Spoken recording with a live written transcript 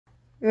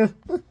Happy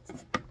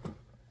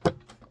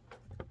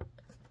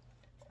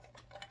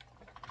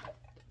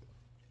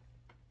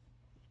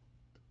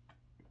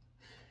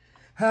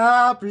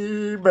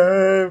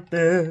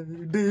birthday,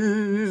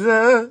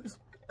 Jesus.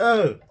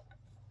 Oh.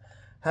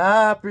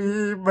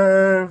 Happy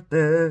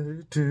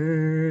birthday to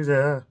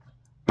you.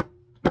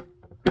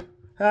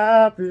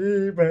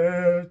 Happy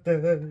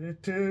birthday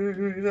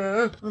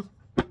to you.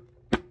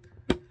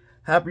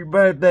 Happy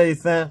birthday,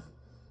 son.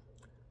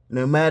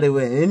 No matter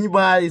what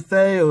anybody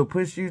say or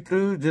push you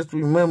through, just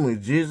remember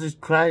Jesus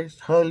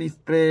Christ, Holy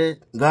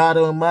Spirit, God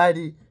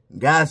Almighty,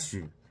 got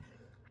you.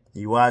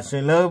 He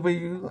watching over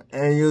you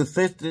and your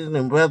sisters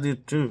and brothers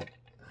too.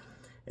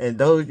 And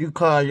those you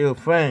call your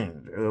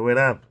friends or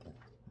whatever.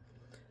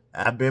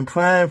 I've been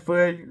praying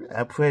for you.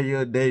 I pray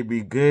your day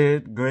be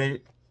good,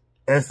 great,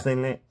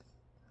 excellent.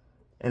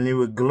 And it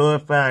will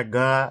glorify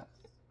God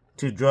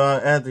to draw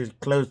others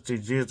close to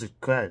Jesus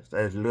Christ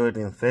as Lord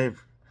and Savior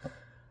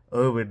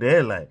over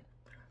their life.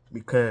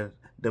 Because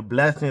the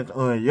blessings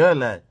on your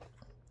life.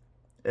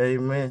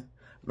 Amen.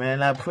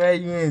 Man, I pray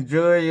you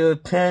enjoy your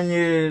 10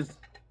 years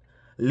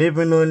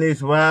living on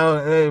this wild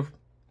earth.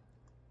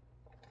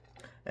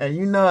 And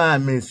you know I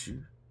miss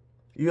you.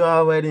 You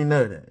already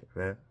know that,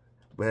 right?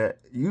 But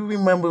you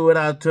remember what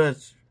I taught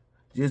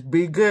you. Just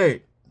be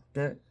good,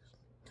 okay?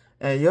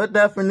 And your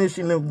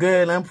definition of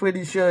good, I'm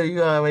pretty sure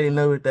you already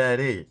know what that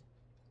is.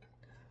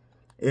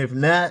 If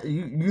not,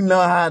 you know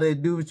how to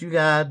do what you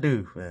gotta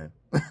do, man.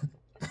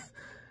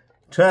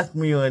 Trust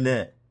me on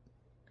that.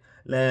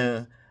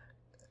 Now,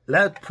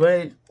 let's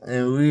pray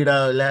and read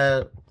out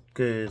loud,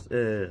 because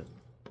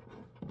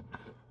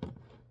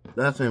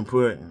that's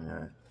important,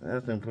 right?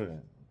 That's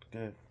important,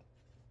 okay?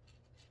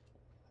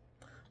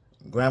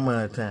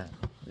 Grandma time,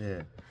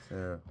 yeah,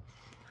 so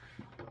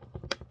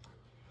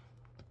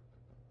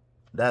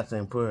that's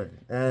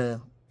important.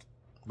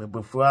 But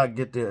before I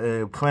get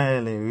to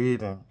praying and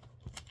reading,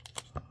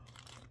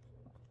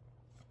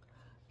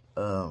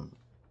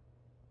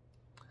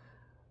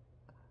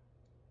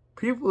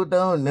 people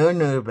don't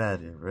know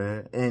about it,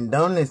 right? And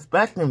don't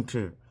expect them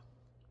to.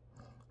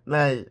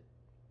 Like,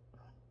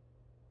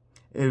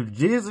 if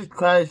Jesus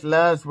Christ's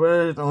last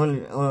words on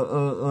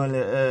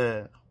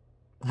the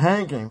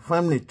hanging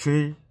from the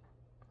tree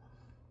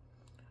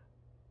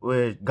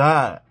was,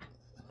 God,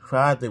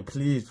 Father,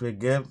 please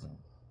forgive them,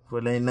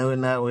 for they know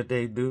not what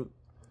they do.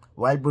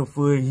 Right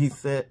before he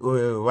said,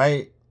 or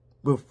right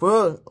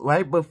before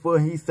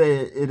he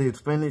said it is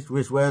finished,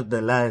 which was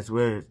the last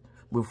words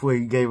before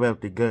he gave up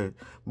the ghost.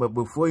 But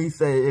before he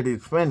said it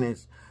is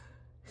finished,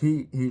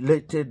 he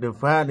looked at the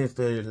Father and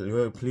said,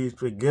 Lord, please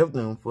forgive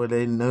them, for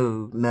they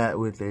know not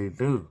what they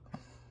do.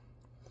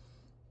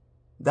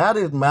 That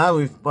is my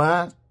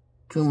response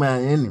to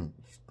my enemies.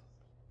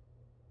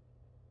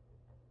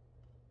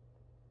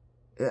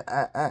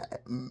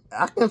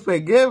 I can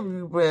forgive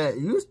you, but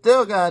you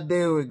still gotta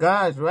deal with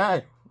God's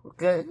wrath,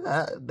 okay?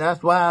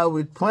 That's why I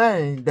was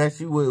praying that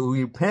you would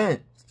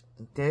repent,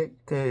 okay?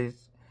 Because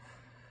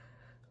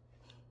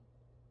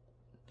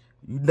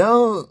you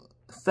don't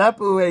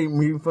separate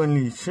me from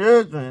these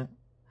children,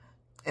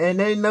 and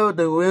they know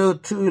the real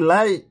true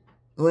light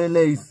when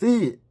they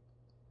see it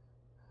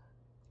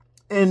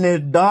in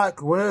this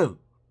dark world.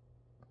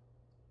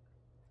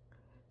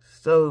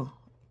 So,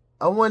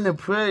 I want to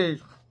pray,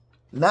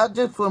 not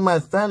just for my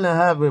son to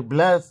have a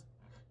blessed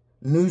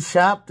new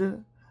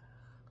chapter,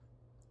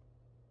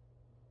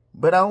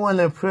 but I want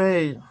to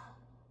pray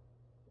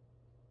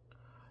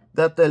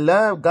that the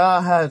love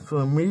God has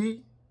for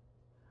me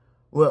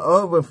will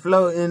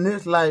overflow in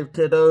this life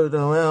to those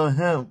around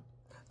him,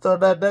 so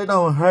that they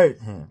don't hurt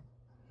him,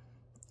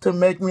 to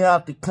make me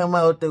have to come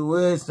out the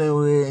woods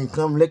somewhere and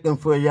come looking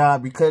for y'all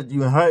because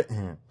you hurt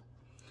him.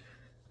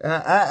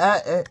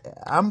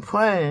 I'm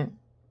praying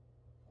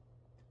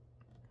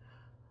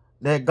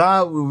that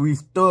God will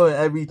restore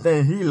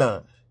everything he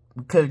lost,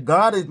 because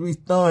God is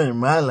restoring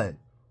my life,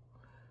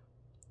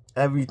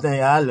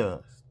 everything I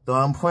lost. So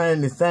I'm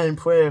praying the same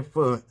prayer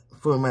for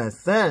my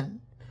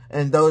son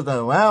and those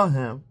around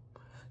him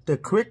to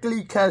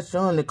quickly catch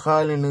on the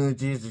calling of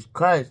Jesus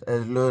Christ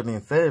as Lord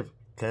and Savior,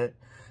 okay?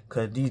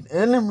 Because these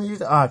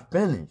enemies are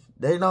finished.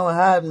 They don't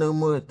have no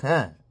more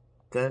time,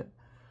 okay?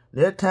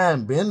 Their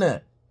time been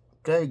up,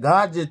 okay?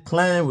 God just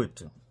playing with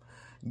them,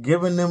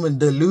 giving them a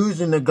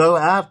delusion to go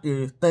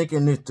after,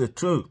 thinking it's the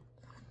truth,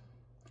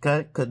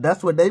 okay? Because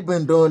that's what they've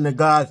been doing to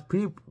God's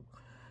people.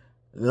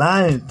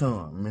 Lying to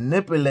them,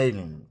 manipulating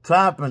them,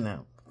 trapping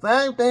them.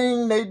 Same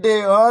thing they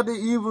did all the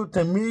evil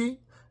to me,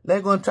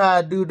 they're going to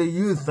try to do to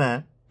you,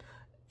 son,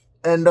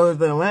 and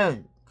those around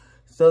you.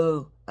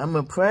 So I'm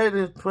going to pray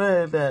this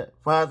prayer that,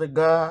 Father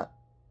God,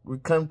 we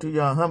come to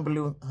your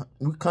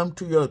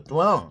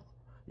throne,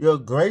 your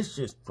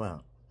gracious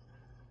throne,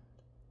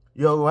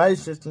 your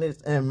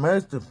righteousness and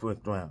merciful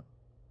throne,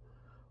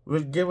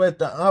 which give us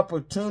the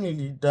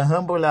opportunity to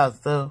humble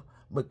ourselves,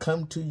 but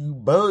come to you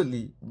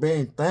boldly,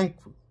 being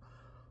thankful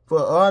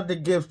for all the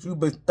gifts you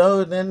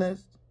bestowed in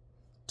us,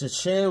 to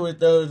share with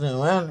those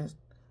around us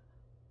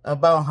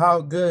about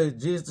how good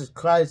Jesus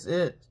Christ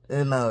is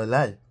in our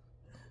life.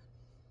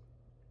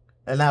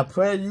 And I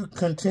pray you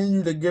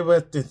continue to give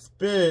us the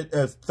spirit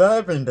of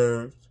serving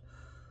those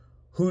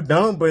who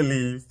don't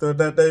believe, so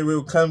that they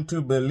will come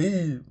to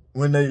believe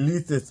when they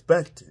least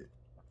expect it.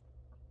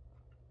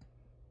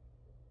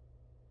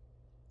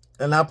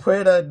 And I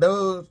pray that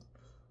those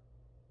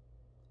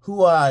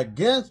who are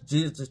against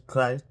Jesus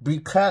Christ be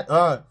cut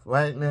off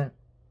right now.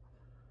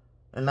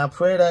 And I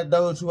pray that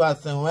those who are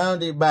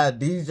surrounded by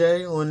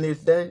DJ on this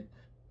day,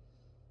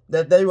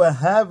 that they will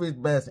have his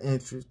best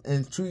interest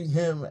and treat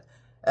him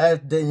as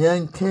the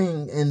young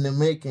king in the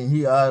making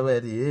he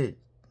already is.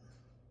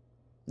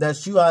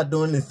 That you are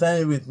doing the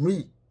same with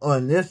me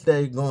on this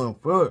day going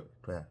forward.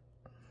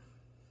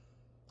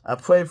 I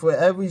pray for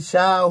every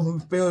child who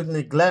feels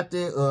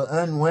neglected or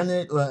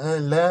unwanted or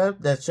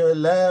unloved, that your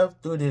love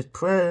through this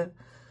prayer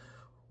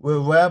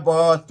will wrap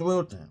all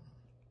through them.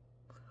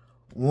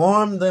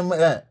 Warm them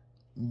up,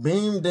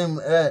 beam them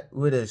up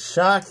with a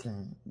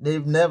shocking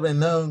they've never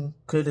known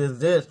could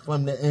exist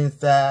from the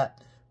inside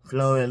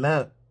flowing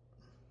up.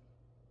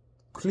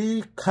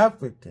 Please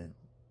comfort them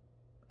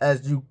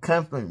as you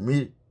comfort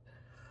me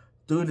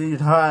through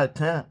these hard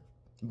times,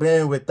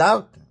 being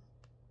without them.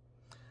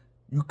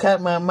 You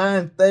kept my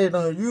mind stayed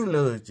on you,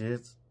 Lord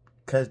Jesus,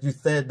 because you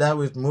said that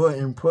was more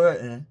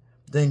important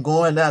than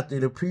going after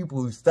the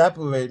people who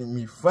separated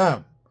me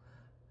from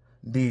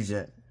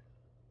DJ.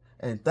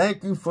 And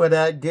thank you for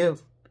that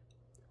gift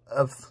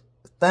of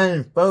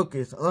staying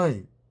focused on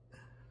you.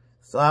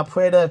 So I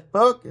pray that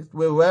focus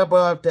will rub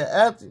off the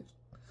others,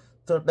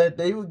 so that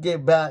they will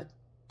get back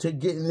to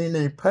getting in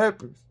their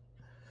purpose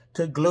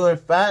to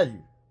glorify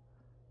you,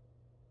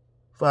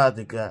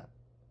 Father God.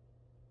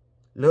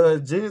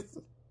 Lord Jesus,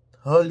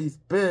 Holy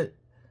Spirit,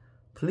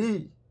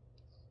 please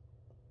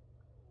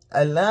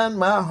align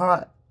my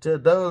heart to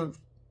those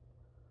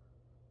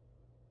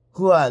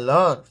who are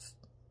lost.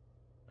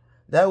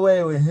 That way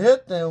it will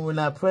hit them when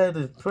I pray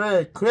this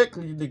prayer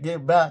quickly to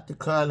get back to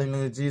calling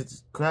on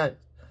Jesus Christ.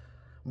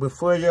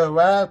 Before you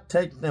arrive,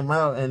 take them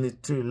out and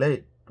it's too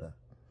late.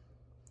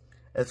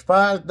 As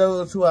far as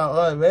those who are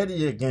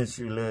already against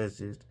you, Lord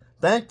Jesus,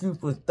 thank you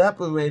for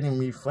separating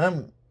me from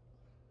them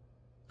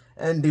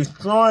and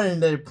destroying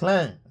their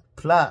plans,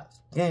 plots,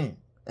 games,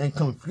 and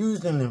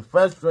confusing and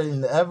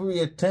frustrating every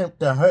attempt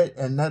to hurt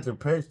another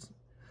person.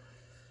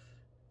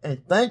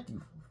 And thank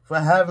you for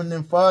having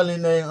them fall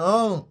in their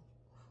own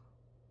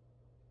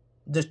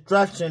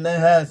destruction they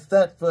have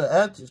set for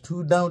others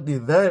who don't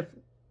deserve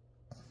it.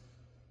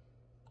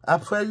 I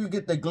pray you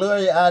get the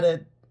glory out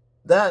of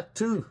that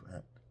too.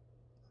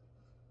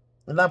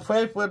 And I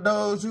pray for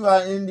those who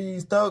are in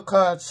these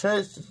so-called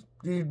churches,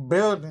 these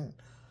buildings,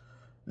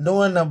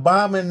 doing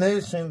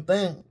abomination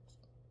things,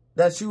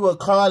 that you will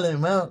call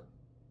them out,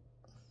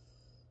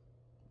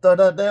 so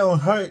that they don't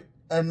hurt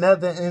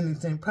another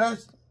innocent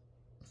person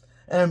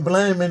and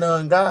blame it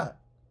on God.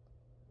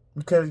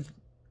 Because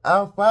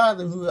our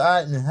Father who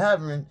art in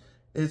heaven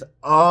is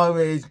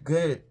always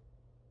good.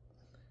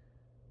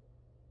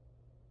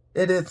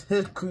 It is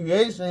his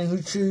creation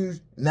who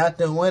chooses not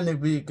to want to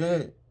be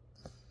good.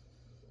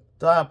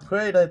 So I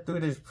pray that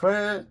through this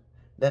prayer,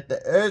 that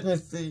the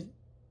urgency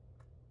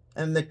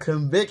and the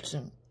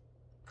conviction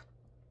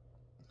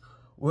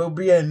will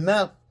be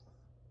enough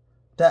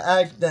to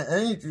ask the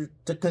angels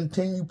to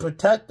continue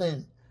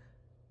protecting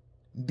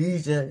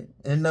DJ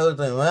and those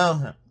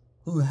around him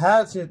who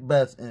has his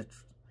best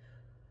interest.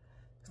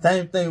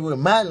 Same thing with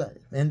my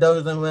life and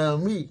those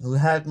around me who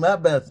has my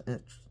best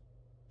interest.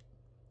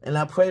 And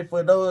I pray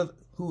for those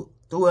who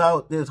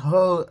throughout this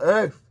whole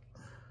earth,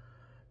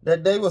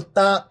 that they will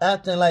stop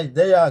acting like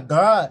they are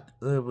God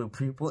over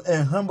people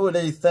and humble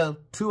themselves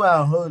to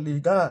our holy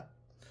God,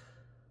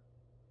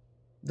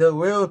 the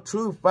real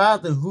true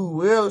Father who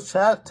will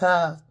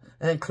chastise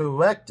and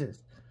correct us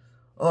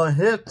on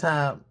his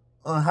time,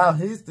 on how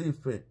he sees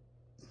fit.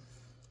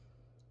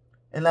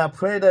 And I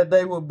pray that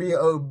they will be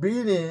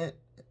obedient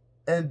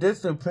and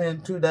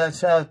disciplined to that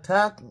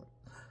chastisement,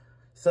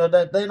 so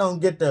that they don't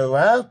get the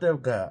wrath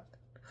of God,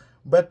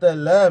 but the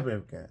love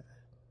of God.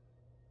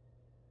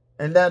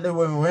 And that it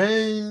will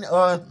rain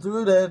all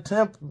through their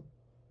temple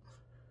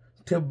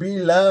to be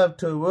loved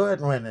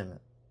toward one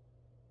another.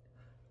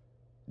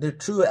 The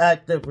true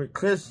act of a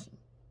Christian.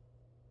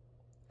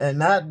 And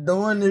not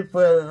doing it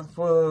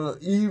for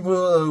evil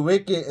or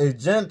wicked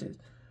agendas,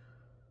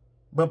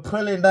 but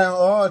pulling down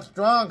all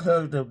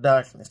strongholds of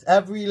darkness,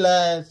 every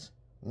last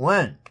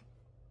one.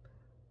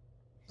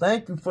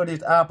 Thank you for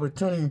this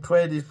opportunity to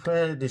pray this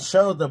prayer to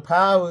show the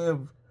power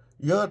of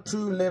your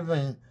true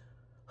living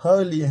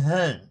holy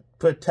hand,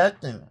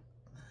 protecting us,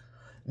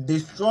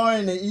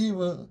 destroying the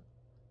evil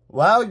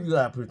while you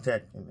are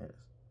protecting us.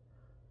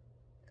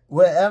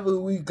 Wherever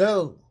we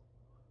go,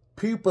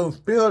 people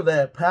feel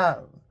that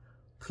power.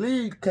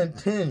 Please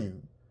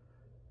continue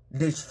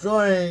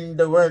destroying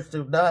the works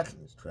of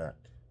darkness,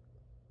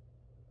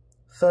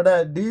 so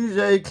that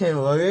DJ can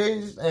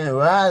raise and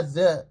rise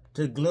up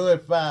to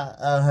glorify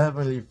our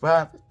Heavenly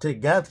Father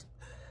together,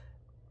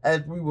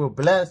 as we were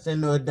blessed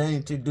and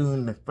ordained to do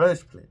in the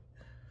first place.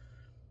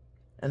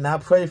 And I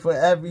pray for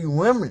every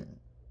woman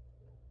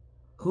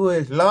who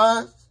is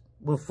lost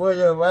before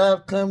your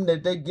wrath come,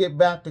 that they get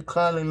back to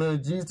calling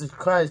on Jesus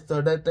Christ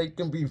so that they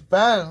can be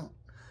found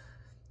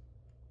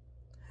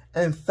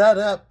and set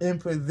up in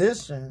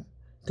position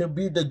to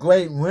be the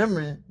great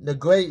women, the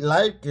great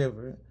life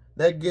giver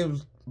that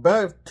gives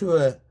birth to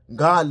a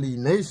godly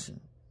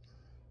nation.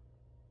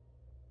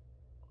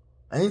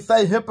 I ain't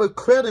say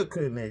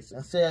hypocritical nation.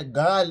 I said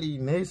godly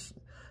nation.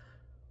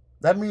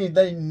 That means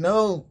they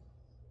know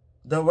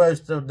the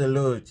works of the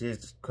Lord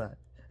Jesus Christ.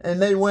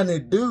 And they want to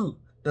do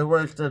the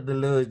works of the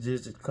Lord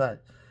Jesus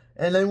Christ.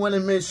 And they want to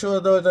make sure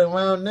those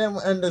around them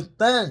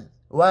understand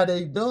why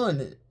they doing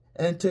it.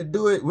 And to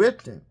do it with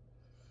them.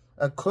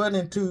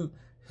 According to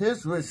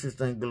his riches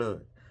and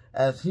glory.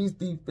 As he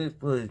sees fit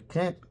for his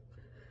kingdom.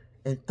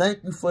 And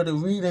thank you for the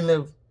reading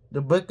of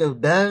the book of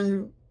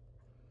Daniel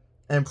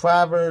and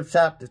Proverbs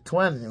chapter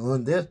 20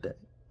 on this day.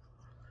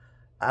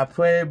 I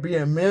pray it be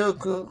a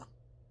miracle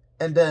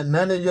and that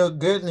none of your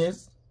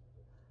goodness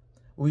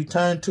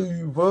return to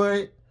you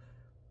void,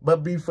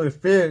 but be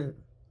fulfilled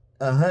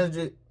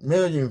 100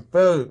 million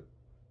fold.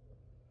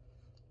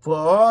 For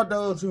all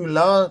those who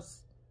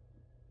lost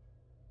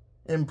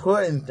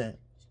important things,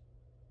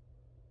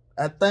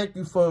 I thank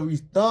you for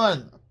restoring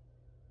them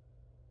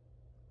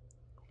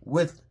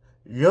with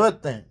your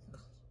things,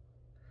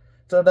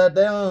 so that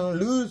they don't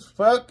lose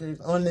focus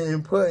on the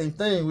important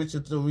thing, which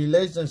is the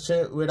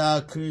relationship with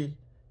our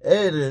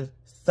Creator's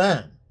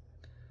Son,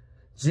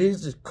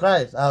 Jesus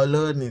Christ, our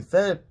Lord and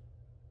Savior,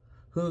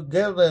 who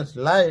gives us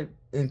life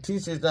and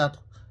teaches us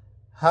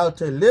how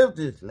to live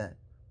this life,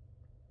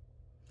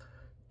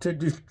 to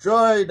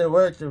destroy the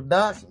works of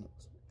darkness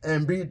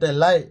and be the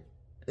light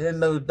in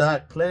those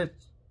dark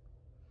places.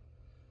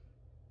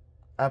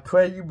 I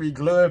pray you be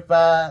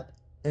glorified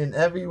in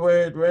every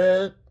word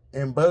read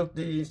in both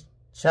these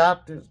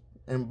chapters,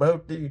 in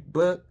both these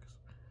books.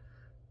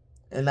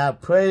 And I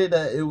pray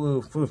that it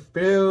will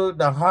fulfill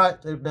the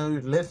hearts of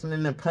those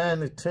listening and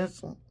paying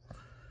attention.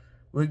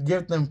 Will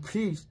give them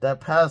peace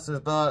that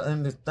passes all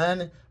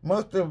understanding.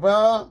 Most of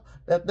all,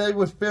 that they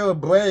will feel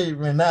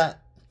brave and not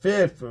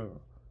fearful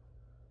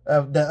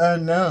of the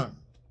unknown.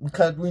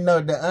 Because we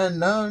know the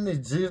unknown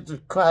is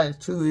Jesus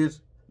Christ, who is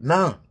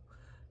known.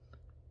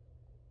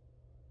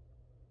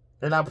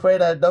 And I pray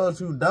that those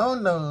who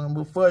don't know him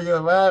before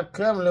your wrath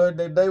come, Lord,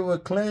 that they will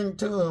cling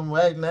to him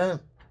right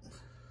now.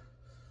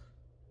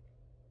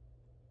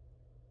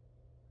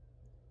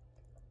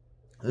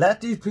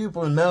 Let these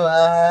people know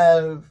I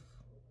have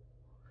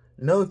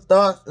no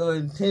thoughts or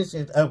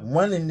intentions of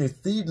wanting to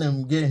see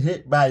them get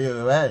hit by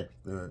your wrath,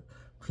 Lord.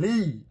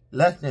 Please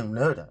let them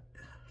know that.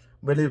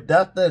 But if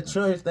that's the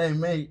choice they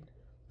make,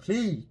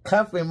 please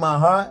comfort my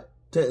heart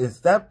to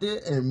accept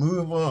it and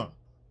move on.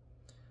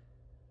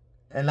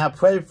 And I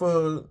pray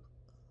for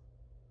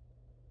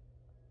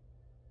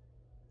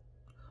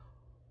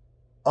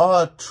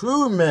all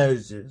true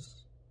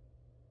marriages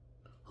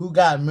who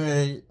got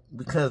married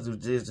because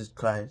of Jesus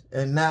Christ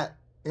and not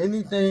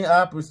anything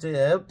opposite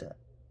of that.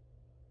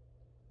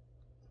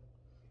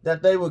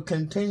 That they will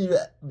continue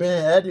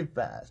being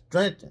edified,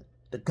 strengthened,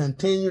 to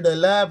continue to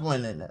love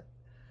one another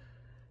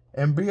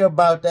and be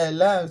about that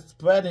love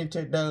spreading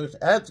to those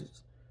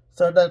others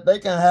so that they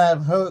can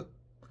have hope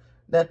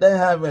that they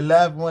have a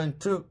loved one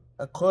too,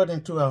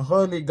 according to a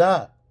holy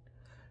God,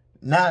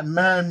 not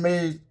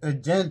man-made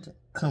agenda,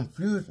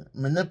 confusion,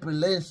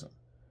 manipulation,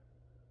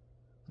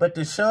 but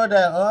to show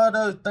that all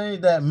those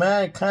things that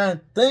mankind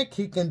think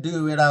he can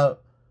do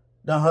without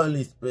the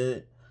Holy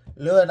Spirit.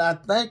 Lord, I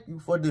thank you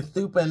for the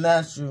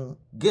supernatural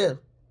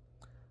gift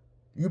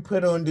you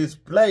put on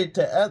display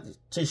to others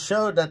to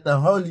show that the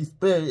Holy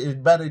Spirit is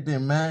better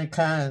than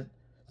mankind's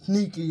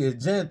sneaky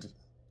agenda.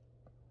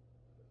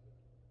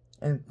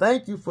 And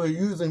thank you for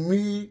using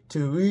me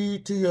to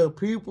read to your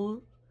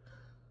people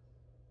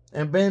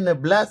and being a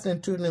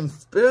blessing to them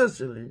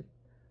spiritually,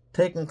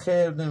 taking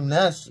care of them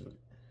naturally.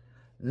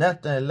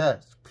 Nothing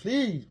less.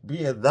 Please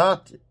be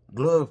exalted,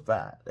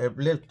 glorified,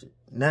 uplifted,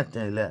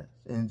 nothing less.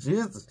 In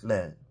Jesus'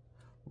 name,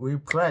 we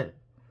pray.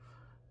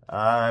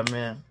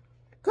 Amen.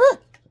 Good.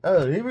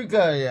 Oh, here we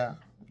go, y'all.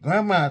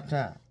 Grandma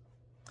time.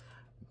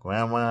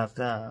 Grandma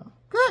time.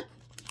 Good.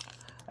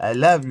 I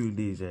love you,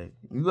 DJ.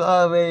 You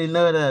already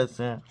know that,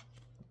 son.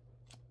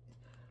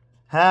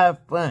 Have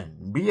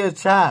fun. Be a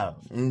child.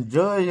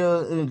 Enjoy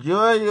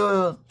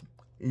your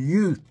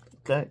youth,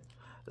 okay?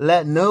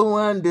 Let no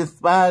one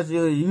despise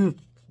your youth,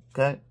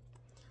 okay?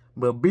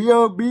 But be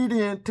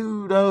obedient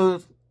to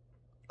those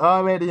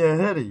already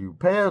ahead of you.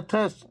 Pay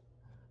attention,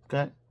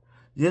 okay?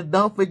 Just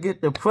don't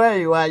forget to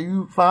pray while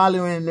you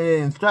following their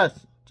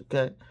instructions,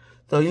 okay?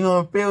 So you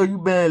don't feel you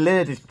being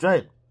led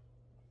astray.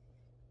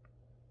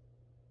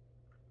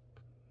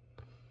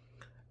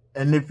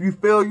 And if you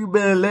feel you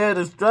being led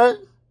astray,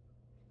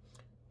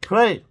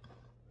 pray.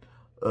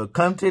 Or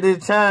come to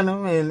this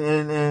channel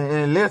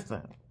and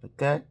listen,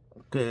 okay?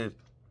 Because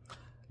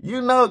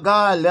you know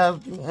God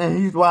loves you and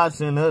he's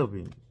watching over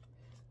you.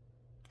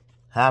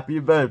 Happy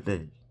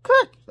birthday.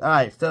 Good. All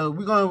right, so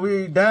we're going to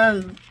read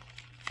down.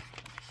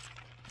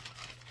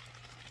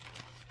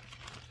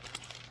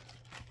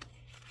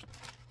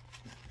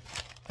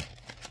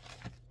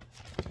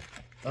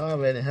 I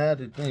already had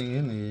the thing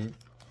in there.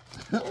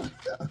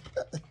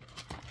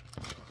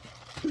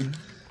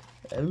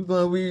 And we're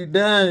going to read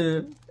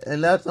Daniel,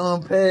 and that's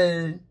on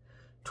page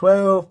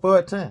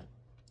 1214.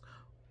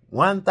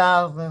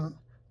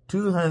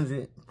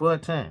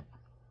 1214.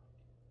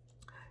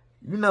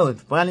 You know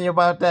what's funny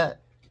about that?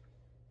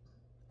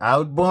 I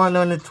was born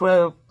on the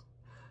 12th.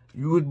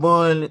 You was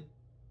born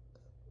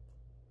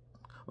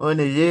on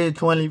the year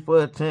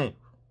 2014.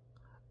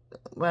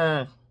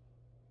 Man.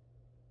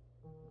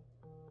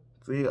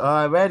 See,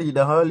 already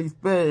the Holy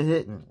Spirit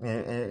hit me.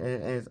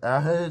 And I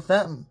heard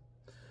something.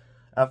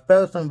 I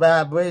felt some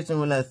vibration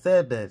when I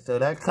said that. So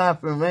that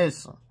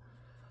confirmation.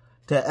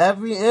 To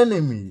every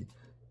enemy,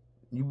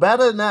 you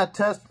better not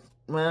touch,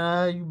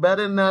 man, you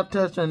better not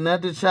touch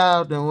another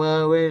child than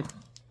one way.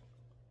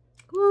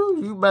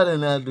 Woo, you better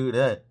not do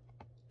that.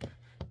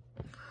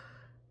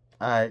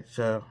 Alright,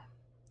 so,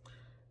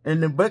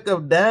 in the book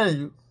of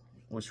Daniel,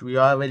 which we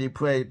already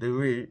prayed to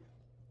read,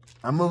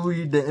 I'm going to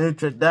read the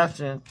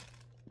introduction,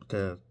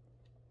 because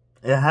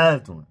it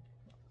has one.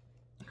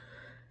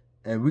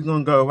 And we're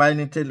going to go right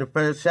into the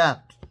first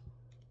chapter.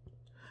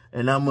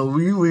 And I'm going to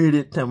reread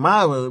it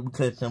tomorrow,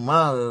 because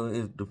tomorrow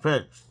is the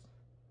first.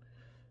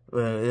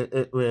 Well,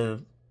 it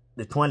was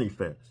the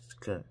 21st.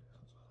 Okay.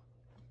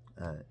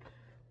 All right.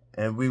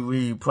 And we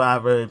read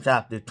Proverbs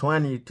chapter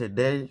 20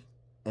 today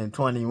and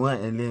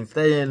 21, and then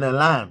stay in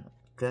alignment.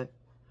 Okay.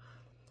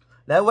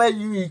 That way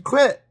you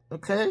equip.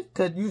 Okay.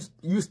 Because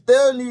you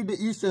still need to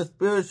eat your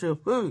spiritual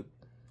food.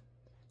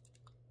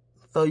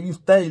 So you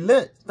stay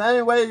lit.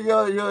 Same way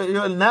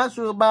your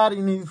natural body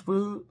needs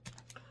food.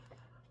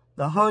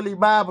 The Holy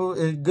Bible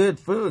is good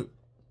food.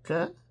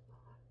 Okay.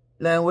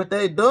 Now what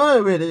they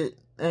doing with it,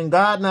 and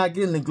God not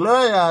getting the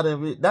glory out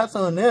of it, that's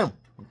on them,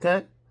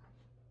 okay?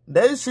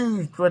 They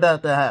choose for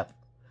that to happen.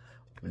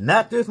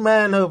 Not this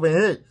man over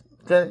here,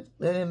 okay?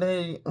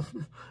 They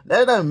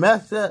done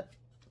messed up,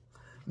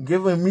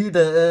 giving me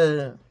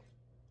the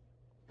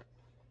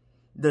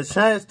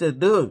chance to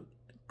do it,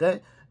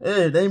 okay?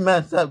 Hey, they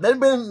messed up. They've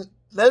been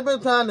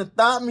trying to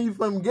stop me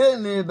from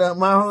getting it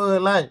my whole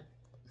life.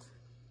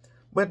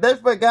 But they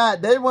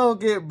forgot they won't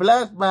get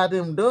blessed by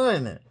them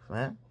doing it,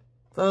 man.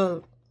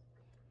 So,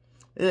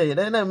 yeah,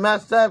 they done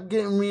messed up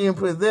getting me in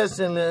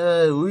position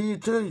to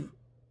read to you.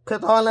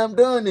 Because all I'm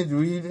doing is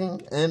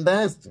reading and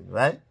dancing,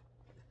 right?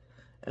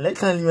 And they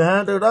can't even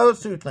handle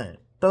those two things.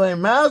 So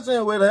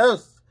imagine what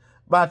else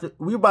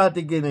we about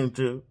to get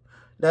into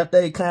that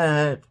they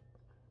can't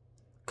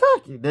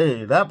cocky.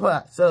 There, that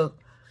part. So,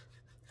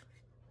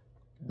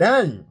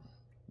 Daniel.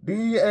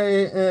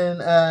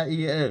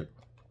 D-A-N-I-E-L.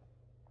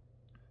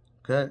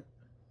 Okay?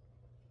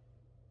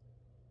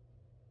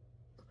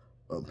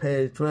 On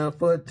page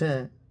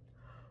 1214.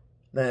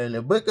 Now,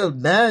 the book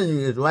of Daniel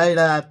is right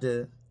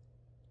after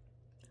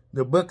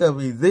the book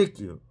of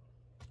Ezekiel.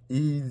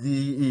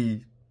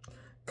 E-Z-E-K-I-E-L.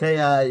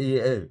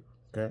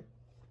 Okay?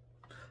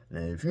 Now,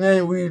 if you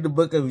ain't read the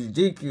book of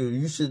Ezekiel,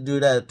 you should do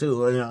that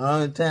too on your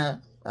own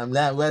time. I'm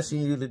not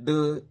rushing you to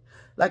do it.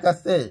 Like I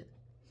said,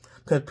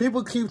 because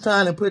people keep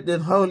trying to put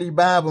this Holy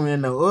Bible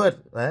in the order,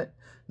 right?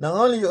 The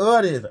only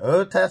order is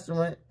Old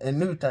Testament and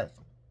New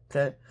Testament.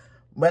 Okay?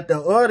 But the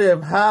order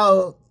of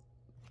how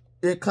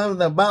it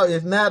comes about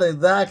is not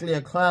exactly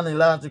a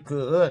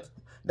chronological order.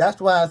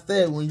 That's why I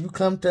said when you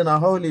come to the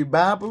Holy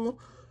Bible,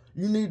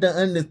 you need to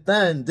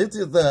understand this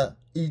is an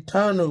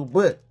eternal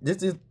book.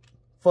 This is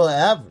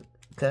forever,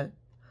 okay?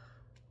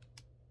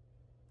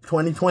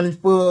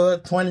 2024,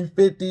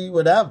 2050,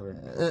 whatever.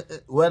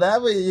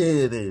 Whatever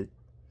year it is.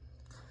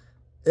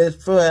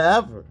 It's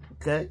forever,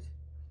 okay?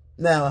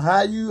 Now,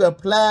 how you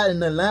apply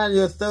and align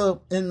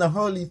yourself in the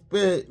Holy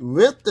Spirit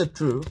with the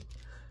truth,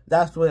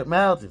 that's what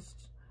matters.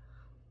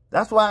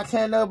 That's why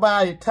can't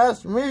nobody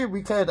touch me,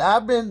 because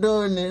I've been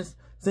doing this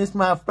since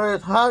my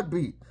first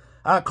heartbeat.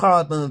 I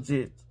called on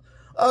Jesus.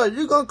 Oh,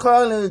 you gonna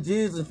call on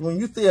Jesus when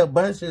you see a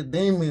bunch of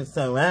demons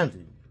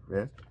surrounding you,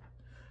 right?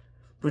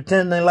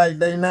 Pretending like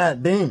they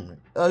not demons.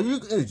 Oh,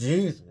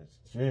 Jesus.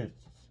 And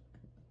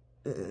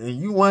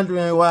you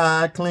wondering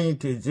why I cling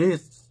to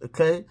Jesus,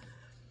 okay?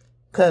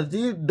 Cause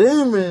these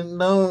demons they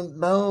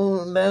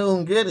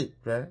don't get it,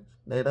 right?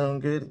 They don't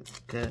get it,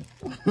 okay?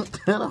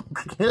 They don't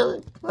get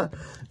it.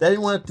 They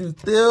want to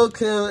steal,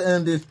 kill,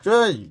 and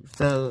destroy you.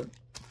 So,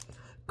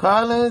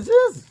 call on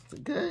Jesus,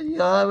 okay?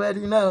 You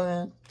already know,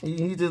 man.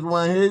 He just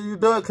want to hear you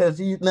do it because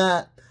he's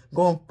not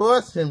going to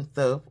force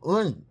himself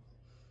on you,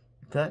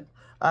 okay?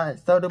 All right,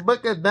 so the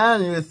book of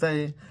Daniel is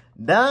saying,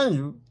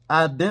 Daniel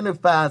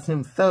identifies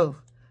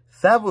himself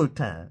several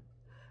times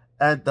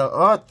as the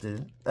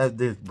author of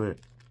this book,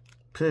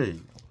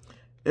 period.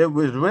 It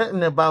was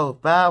written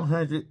about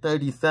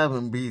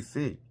 537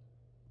 BC.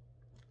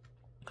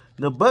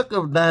 The book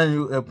of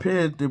Daniel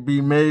appears to be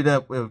made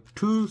up of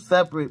two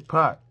separate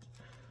parts,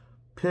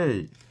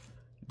 period.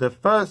 The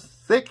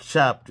first 6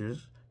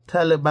 chapters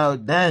tell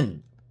about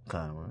Daniel,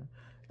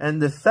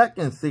 and the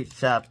second 6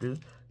 chapters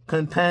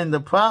contain the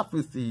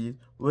prophecies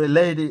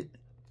related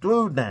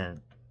through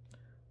Daniel,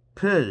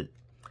 period.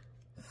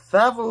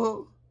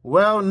 Several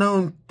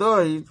well-known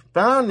stories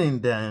found in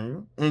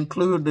Daniel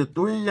include the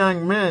 3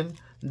 young men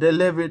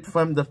delivered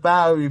from the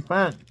fiery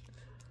furnace,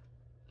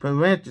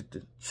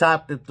 parenthesis,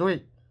 chapter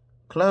 3,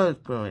 close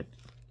parenthesis,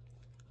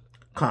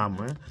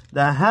 comma,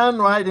 the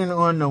handwriting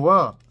on the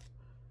wall,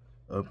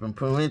 open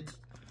parenthesis,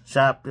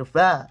 chapter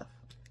 5,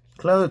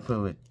 close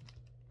parenthesis,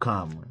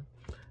 comma,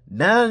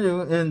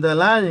 Daniel in the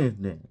lion's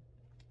den,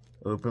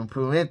 open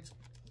parenthesis,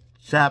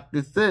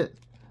 chapter 6,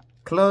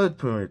 close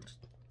parenthesis,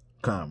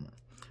 comma,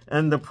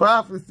 and the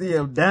prophecy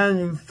of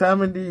Daniel's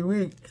 70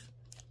 weeks,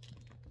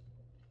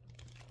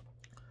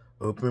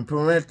 open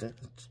parenthesis,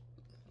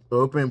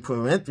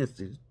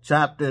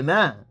 chapter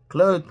 9,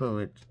 close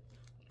parenthesis,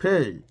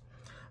 period.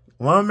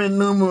 Roman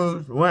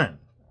numerals 1.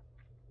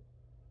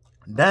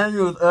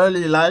 Daniel's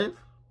early life,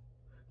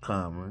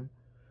 comma,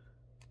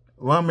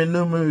 Roman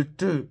numerals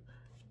 2.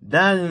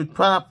 Daniel's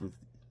prophecy,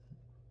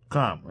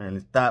 comma,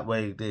 and stop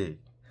right there.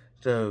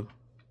 So,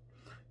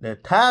 the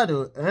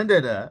title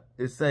ended up,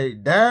 it say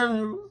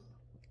Daniel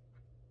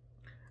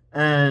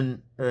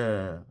and,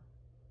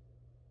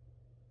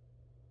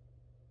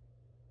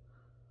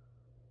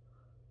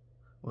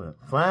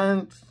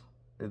 France,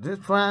 is this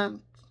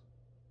France?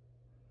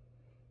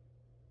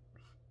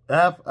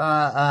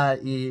 F-R-I-E-N-D-S.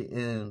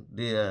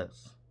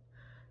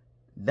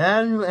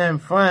 Daniel and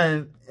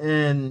France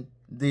in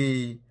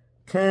the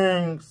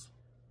King's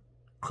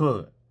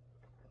Court.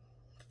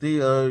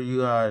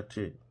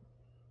 C-O-U-R-T.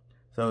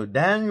 So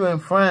Daniel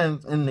and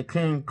France in the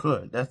King's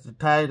Court. That's the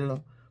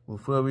title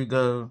before we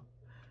go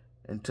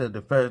into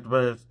the first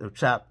verse of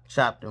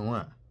chapter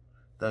 1.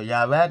 So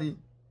y'all ready?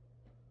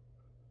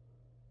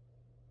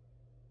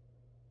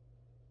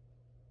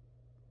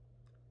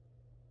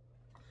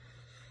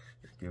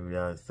 Give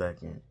y'all a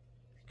second,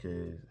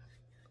 because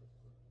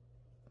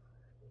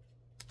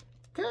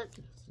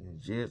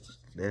Jesus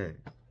there.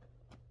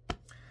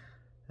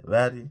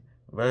 Ready?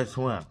 Verse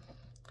 1.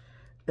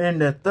 In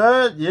the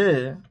 3rd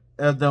year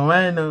of the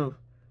reign of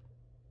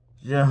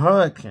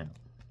Jehoiakim,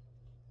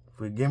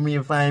 forgive me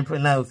if I ain't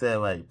pronounced that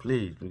right,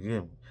 please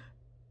forgive me.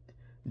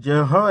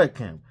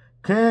 Jehoiakim,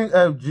 king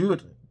of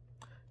Judah,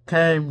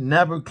 came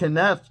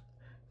Nebuchadnezzar,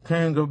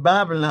 king of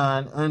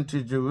Babylon,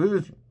 unto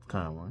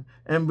Jerusalem,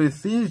 and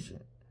besieged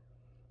it.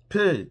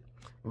 Period.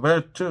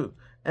 Verse 2.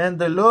 And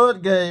the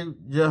Lord gave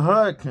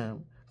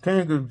Jehoiakim,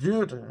 king of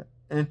Judah,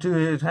 into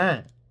his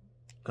hand,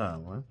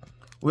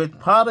 with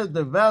part of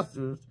the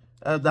vessels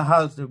of the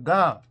house of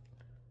God,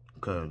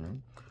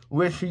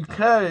 which he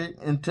carried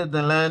into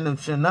the land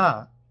of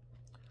Shinar,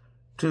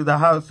 to the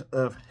house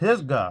of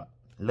his God,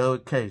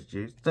 lowercase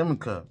g,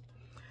 semicolon.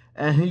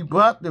 And he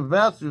brought the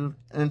vessels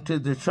into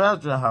the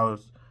treasure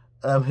house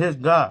of his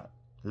God,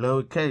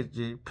 lowercase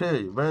g,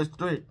 period. Verse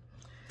 3.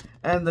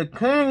 And the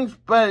king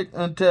spake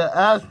unto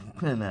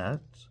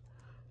Ashpenaz,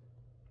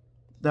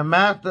 the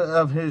master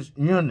of his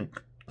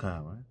eunuch,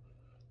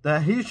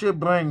 that he should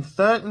bring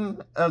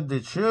certain of the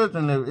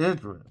children of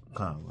Israel,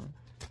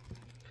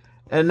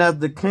 and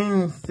of the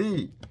king's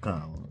seed,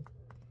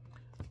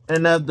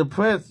 and of the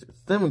princes,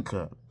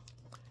 semicolon.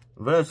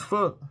 Verse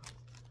 4.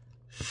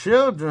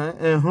 Children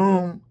in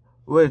whom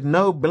was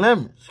no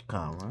blemish,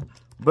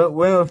 but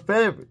well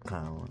favored,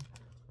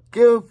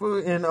 skillful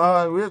in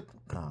all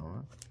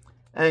wisdom,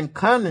 and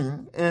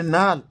cunning in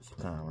knowledge,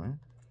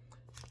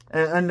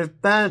 and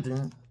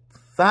understanding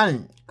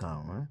science,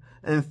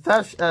 and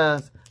such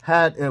as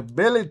had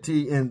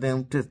ability in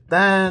them to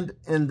stand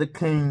in the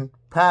king's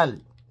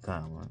palace,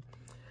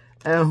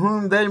 and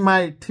whom they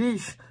might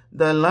teach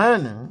the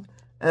learning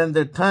and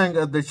the tongue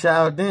of the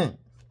Chaldeans.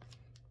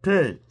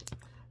 Period.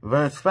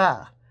 Verse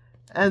 5.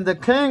 And the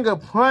king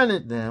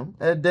appointed them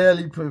a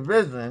daily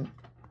provision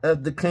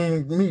of the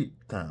king's meat,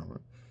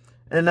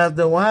 and of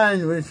the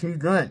wine which he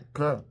drank,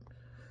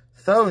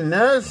 so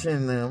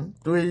nourishing them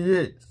 3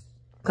 years,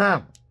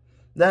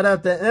 that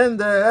at the end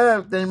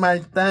thereof they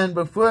might stand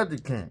before the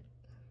king.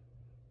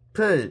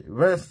 Period.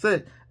 Verse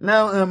 6.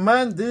 Now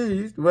among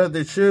these were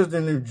the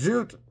children of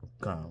Judah,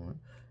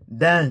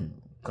 Daniel,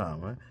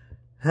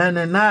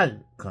 Hananiah,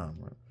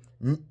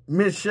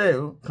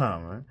 Mishael,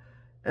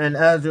 and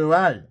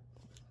Azariah.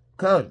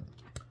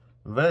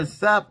 Verse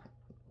 7.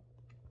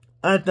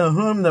 Unto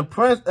whom the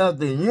prince of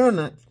the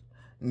eunuchs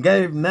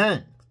gave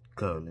names,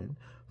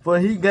 for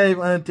he gave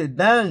unto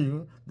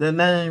Daniel the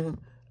name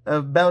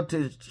of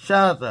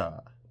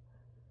Belteshazzar,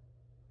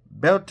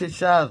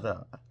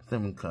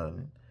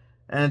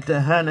 and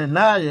to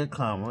Hananiah,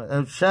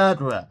 of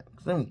Shadrach,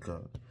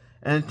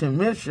 and to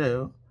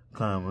Mishael,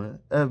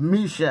 of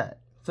Meshach,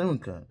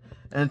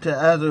 and to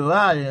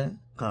Azariah,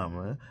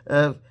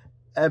 of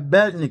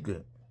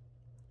Abednego.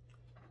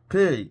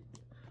 Period.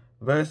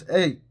 Verse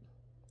 8.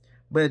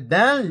 But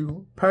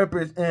Daniel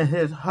purposed in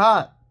his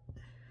heart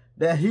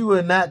that he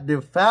would not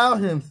defile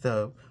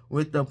himself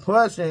with the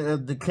portion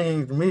of the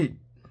king's meat,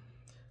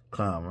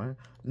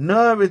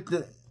 nor with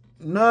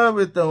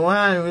the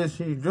wine which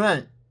he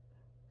drank.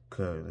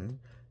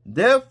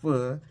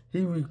 Therefore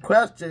he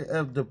requested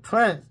of the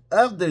prince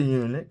of the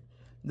eunuch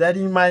that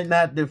he might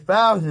not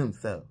defile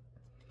himself.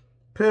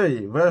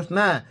 Period. Verse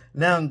 9.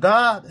 Now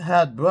God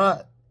had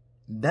brought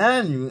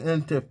Daniel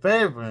into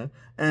favor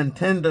and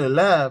tender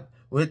love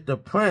with the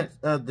prince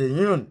of the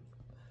eunuchs.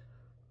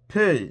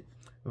 Period.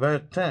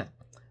 Verse 10.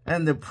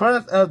 And the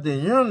prince of the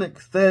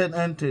eunuchs said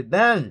unto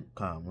Daniel,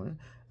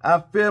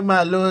 I fear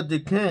my lord the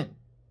king,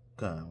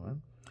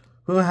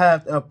 who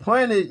hath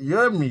appointed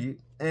your meat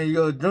and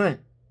your drink,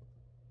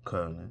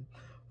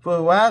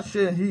 for why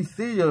should he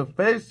see your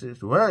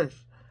faces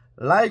worse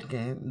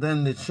liking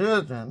than the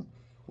children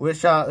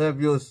which are of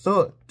your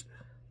sort?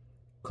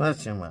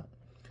 Question mark.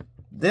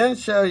 Then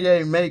shall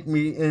ye make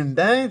me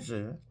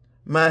endanger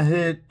my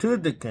head to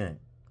the king.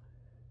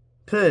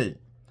 Period.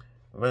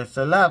 Verse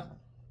 11.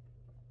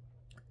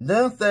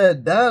 Then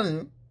said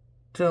Daniel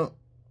to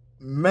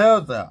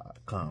Melzar,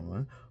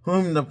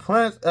 whom the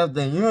prince of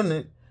the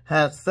eunuchs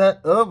had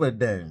set over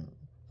Daniel,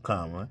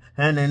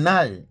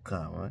 Hananiah,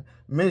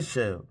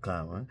 Mishael,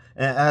 and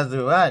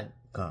Azariah,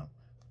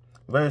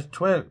 Verse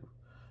 12.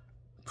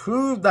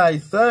 Prove thy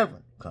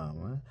servant,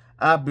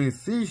 I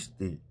beseech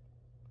thee,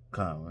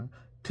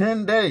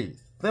 10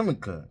 days,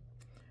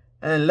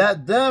 and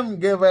let them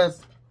give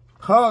us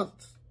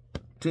pulse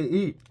to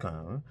eat,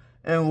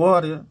 and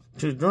water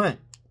to drink.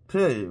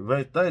 Period.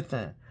 Verse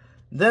 13.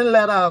 Then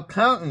let our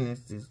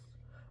countenances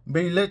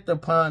be lit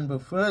upon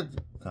before thee,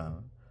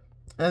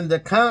 and the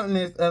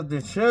countenance of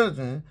the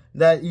children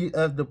that eat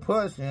of the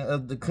portion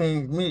of the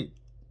king's meat.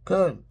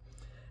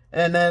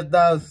 And as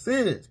thou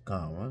seest,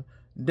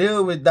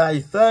 deal with thy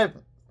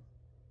servant.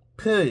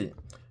 Period.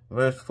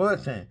 Verse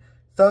 14.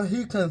 So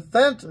he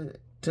consented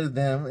to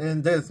them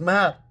in this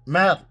matter,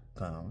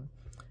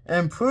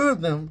 and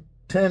proved them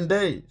 10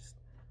 days.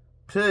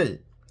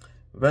 Period.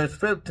 Verse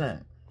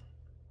 15.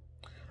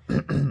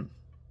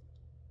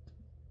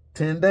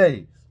 10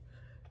 days.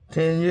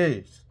 10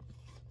 years.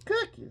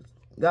 Cookies.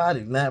 God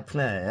is not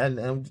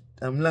playing.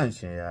 I'm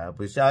lunching, y'all,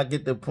 but y'all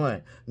get the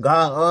point.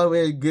 God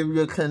always give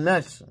you a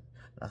connection.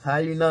 That's how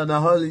you know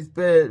the Holy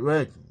Spirit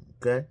working,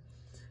 okay?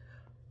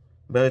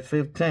 Verse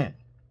 15.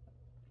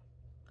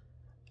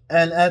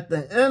 And at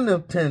the end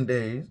of 10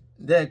 days,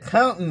 their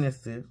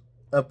countenances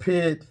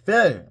appeared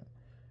fairer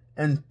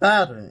and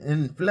fatter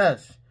in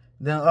flesh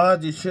than all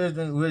the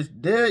children which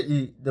dare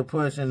eat the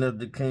portion of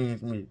the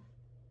king's meat.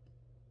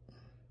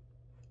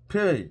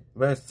 Period.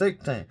 Verse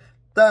 16.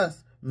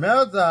 Thus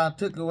Melzar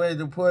took away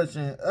the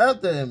portion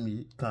of their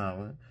meat,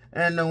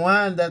 and the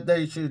wine that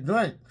they should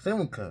drink,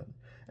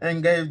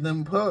 and gave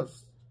them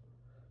pulse.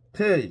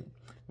 Period.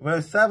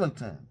 Verse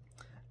 17.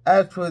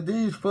 As for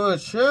these 4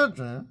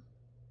 children,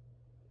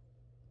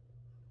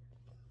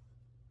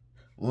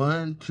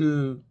 1,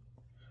 2,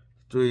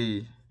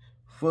 3,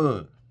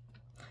 4.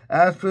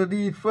 As for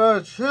these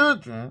 4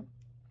 children,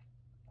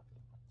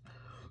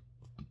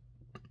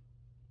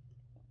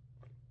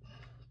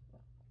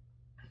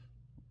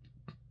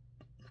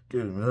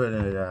 excuse me, hold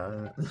on,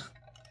 y'all.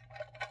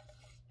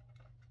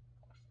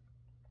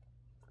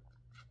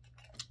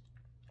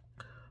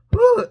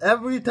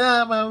 Every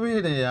time I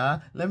read it,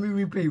 y'all, let me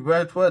repeat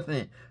verse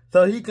 14.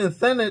 So he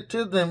consented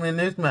to them in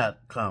this matter,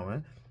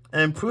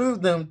 and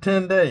proved them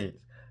 10 days.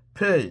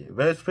 Period.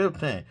 Verse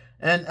 15.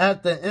 And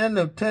at the end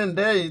of 10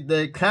 days,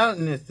 their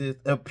countenances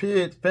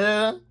appeared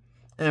fairer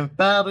and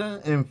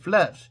fatter in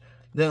flesh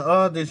than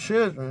all the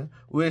children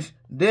which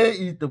dare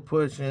eat the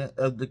portion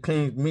of the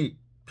king's meat.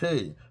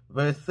 Period.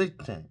 Verse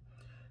 16.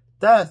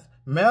 Thus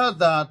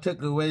Melzar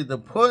took away the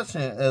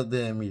portion of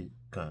their meat,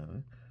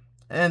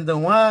 and the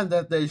wine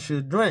that they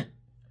should drink,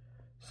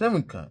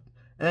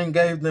 and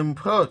gave them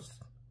pulse.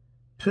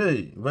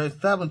 Period. Verse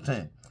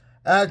 17.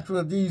 As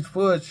for these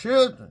 4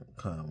 children,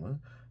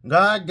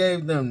 God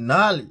gave them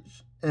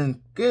knowledge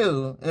and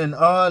skill in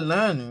all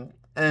learning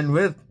and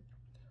wisdom,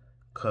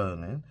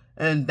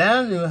 and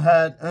Daniel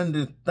had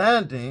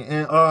understanding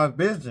in all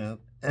visions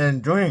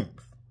and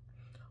dreams.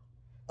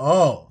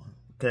 All.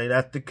 Okay,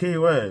 that's the key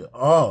word.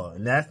 All.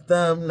 That's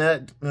some,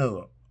 that,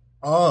 no.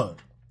 All.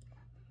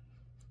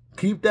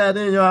 Keep that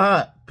in your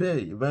heart.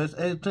 Period. Verse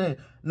 18.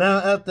 Now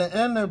at the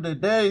end of the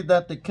day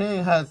that the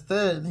king had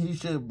said he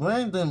should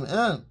bring them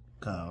in,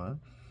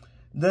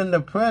 then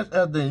the prince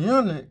of the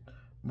eunuchs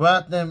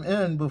brought them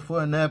in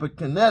before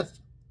Nebuchadnezzar.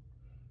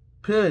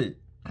 Period.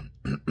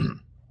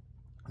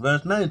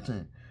 Verse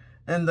 19.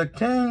 And the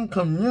king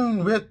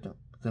communed with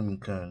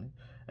them,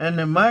 and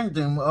among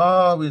them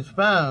all was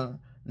found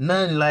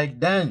none like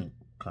Daniel,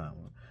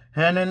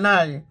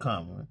 Hananiah,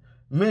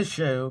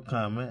 Mishael,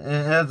 and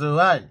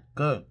Azariah.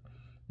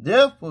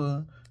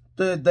 Therefore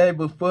stood they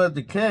before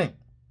the king.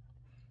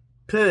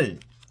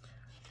 Period.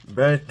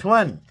 Verse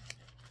 20.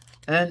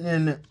 And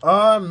in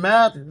all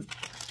matters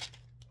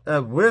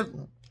of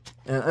wisdom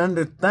and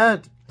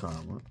understanding,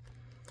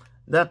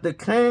 that the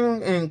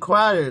king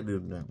inquired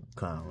of them,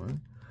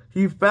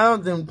 he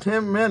found them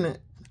 10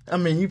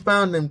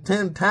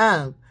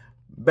 times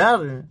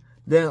better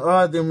than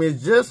all the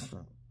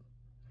magicians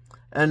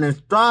and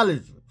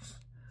astrologers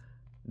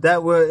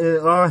that were in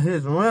all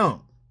his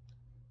realm.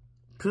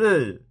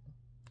 Period.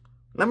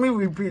 Let me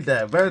repeat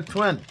that. Verse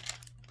 20.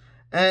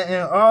 And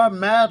in all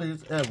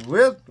matters of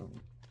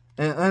wisdom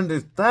and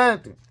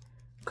understanding,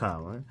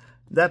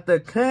 that the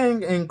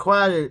king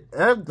inquired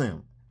of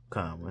them,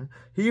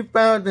 he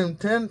found them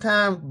 10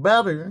 times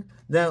better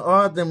than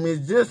all the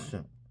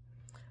magicians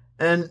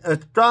and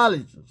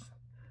astrologers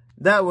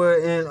that were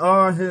in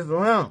all his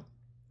realm.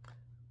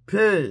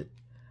 Period.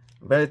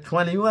 Verse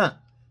 21.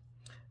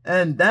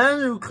 And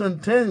Daniel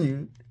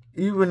continued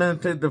even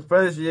until the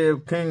first year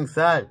of King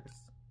Cyrus.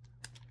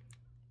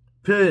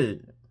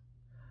 Period.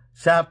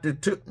 Chapter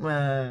 2.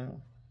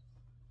 Man.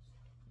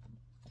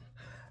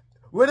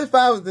 What if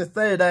I was to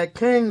say that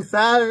King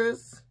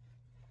Cyrus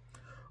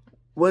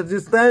was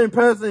the same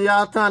person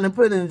y'all trying to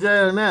put in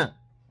jail now?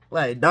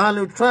 Like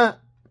Donald Trump?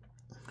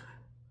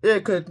 Yeah,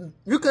 cause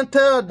you can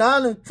tell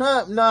Donald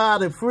Trump know how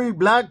to free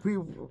black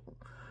people.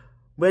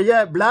 But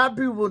yet black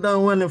people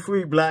don't want to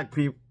free black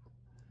people.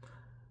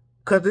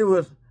 Cause it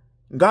was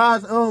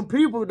God's own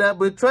people that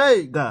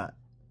betrayed God.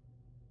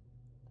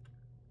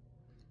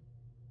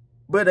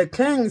 But a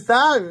King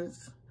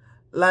Cyrus,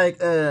 like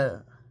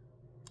a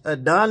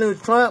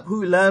Donald Trump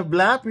who loved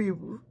black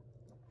people,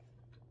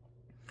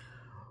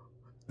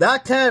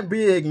 that can't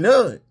be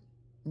ignored.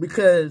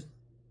 Because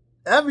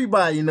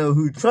everybody know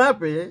who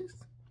Trump is.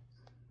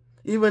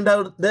 Even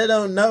though they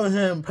don't know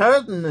him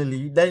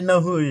personally, they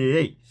know who he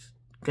is.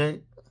 Okay?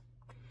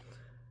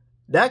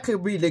 That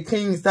could be the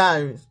King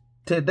Cyrus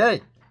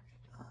today.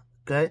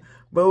 Okay?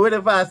 But what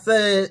if I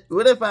said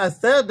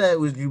that,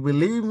 would you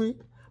believe me?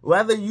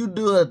 Whether you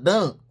do or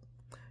don't.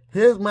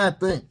 Here's my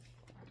thing.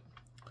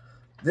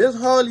 This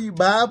Holy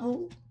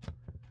Bible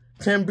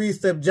can be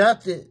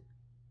subjected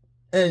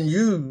and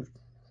used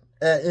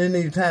at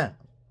any time.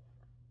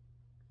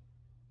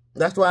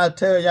 That's why I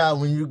tell y'all,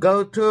 when you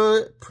go to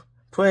it,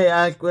 pray,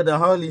 ask for the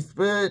Holy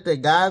Spirit to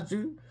guide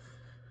you.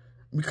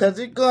 Because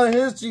it's going to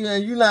hit you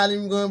and you're not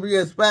even going to be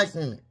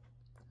expecting it.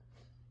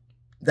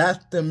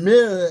 That's the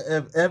mirror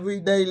of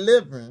everyday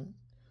living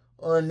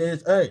on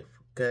this earth,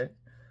 okay?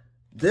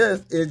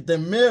 This is the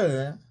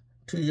mirror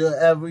to your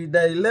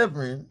everyday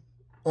living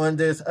on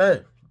this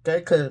earth, okay?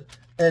 Because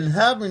in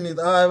heaven is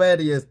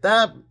already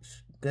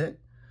established, okay?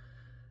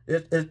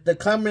 It's the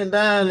coming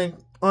down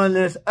on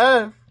this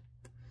earth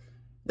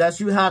that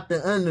you have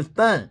to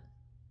understand.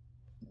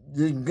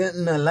 Just get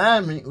in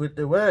alignment with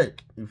the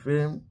word, you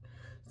feel me?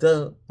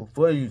 So,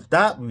 before you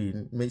stop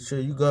reading, make sure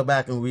you go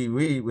back and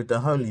reread with the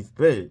Holy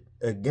Spirit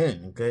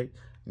again, okay?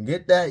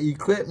 Get that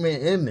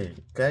equipment in there,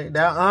 okay?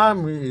 That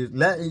armor is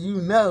letting you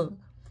know.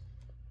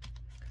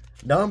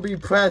 Don't be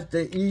pressed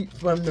to eat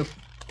from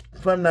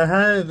the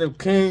hands of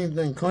kings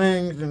and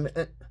queens.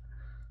 And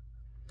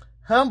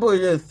humble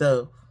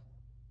yourself.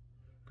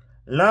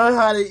 Learn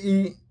how to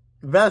eat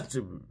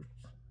vegetables,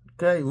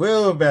 okay?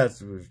 Real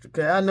vegetables,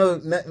 okay? I know,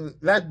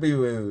 let's be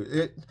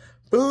real.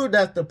 Food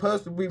that's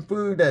supposed to be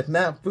food that's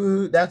not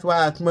food, that's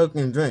why I smoke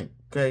and drink,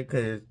 okay?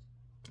 Because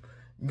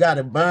you got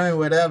to burn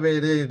whatever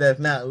it is that's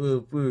not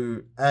real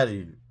food out of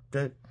you,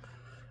 okay?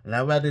 And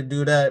I'd rather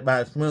do that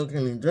by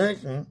smoking and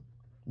drinking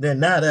than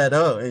not at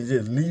all and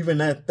just leaving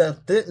that stuff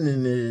sitting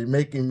in there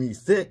making me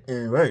sick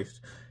and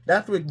worse.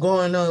 That's what's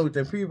going on with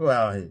the people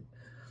out here.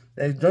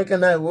 They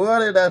drinking that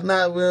water that's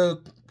not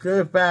real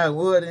purified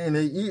water and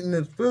they eating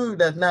this food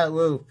that's not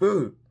real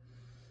food.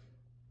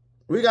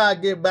 We got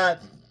to get back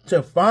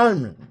to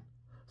farming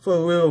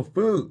for real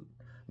food.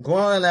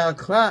 Growing our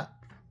crops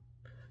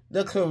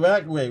the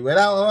correct way,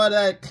 without all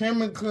that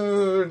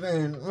chemicals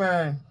and,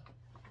 man.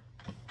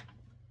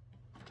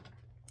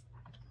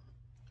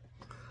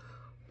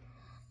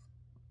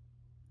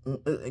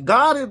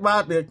 God is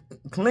about to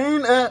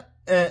clean up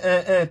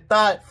and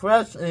start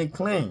fresh and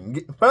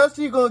clean. First,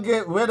 He's going to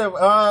get rid of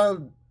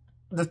all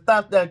the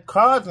stuff that's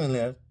causing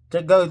us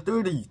to go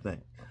through these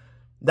things.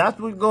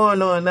 That's what's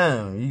going on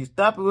now. He's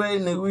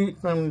separating the wheat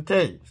from the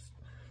tares.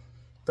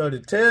 So the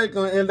tares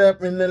going to end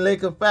up in the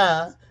lake of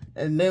fire,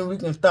 and then we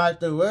can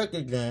start to work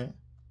again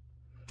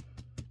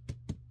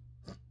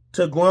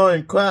to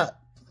growing crops,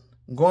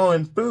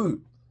 growing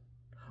food,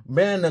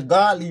 being a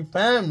godly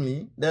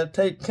family that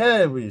take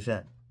care of each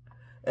other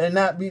and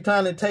not be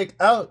trying to take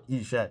out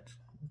each other.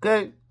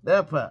 Okay?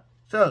 That part.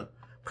 So,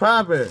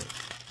 Proverbs.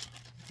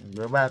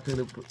 Go back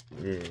to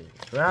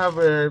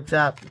Proverbs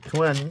chapter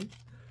 20.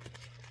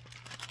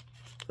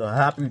 So,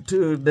 happy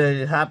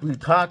Tuesday, happy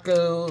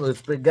taco or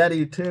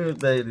spaghetti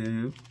Tuesday to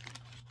you.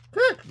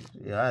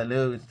 Yeah, I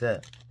love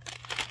that.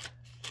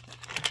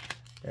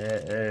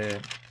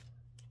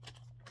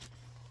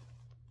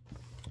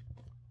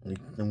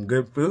 Some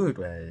good food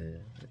right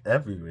here,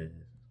 everywhere.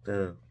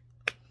 So,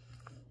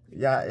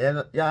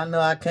 y'all know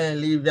I can't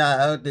leave y'all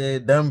out there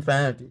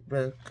dumbfounded,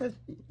 but cause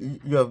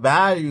your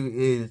value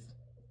is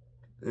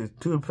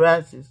too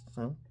precious.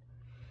 So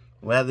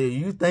whether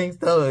you think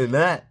so or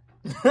not.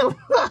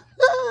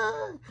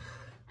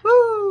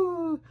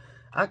 Woo.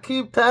 I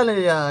keep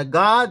telling y'all,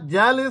 God's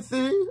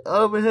jealousy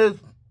over His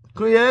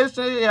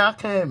creation, y'all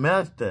can't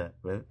match that,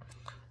 but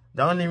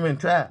don't even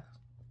try.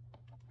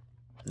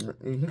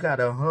 He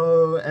got a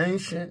whole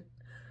ancient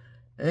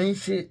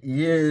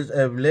years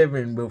of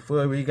living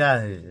before we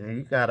got here.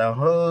 He got a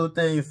whole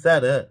thing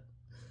set up,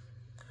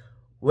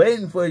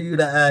 waiting for you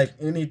to ask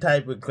any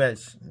type of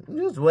question.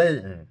 Just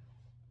waiting.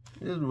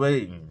 Just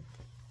waiting.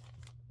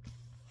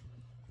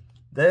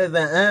 There's an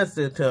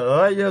answer to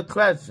all your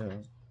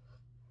questions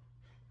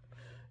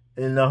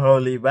in the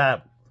Holy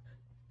Bible.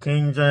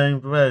 King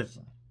James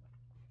Version.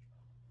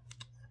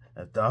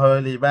 That's the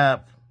Holy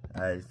Bible.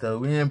 Alright, so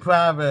we in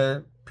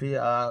Proverbs,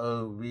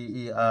 Proverbs,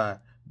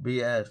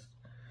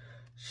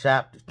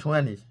 chapter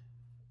 20.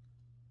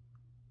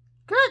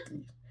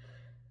 Cookies.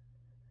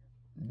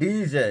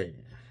 DJ.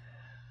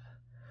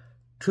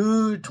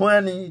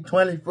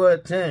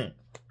 2/20/2014.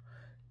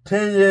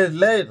 10 years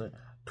later,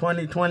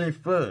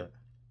 2024.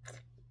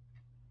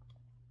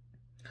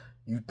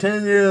 You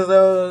 10 years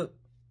old.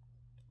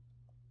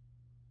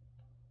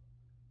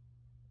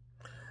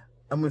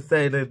 I'm going to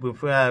say this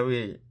before I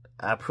read.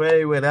 I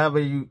pray whatever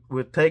you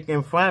were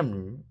taken from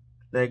you,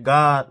 that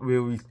God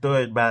will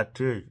restore it back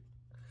to you,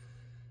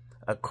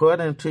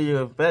 according to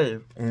your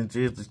faith in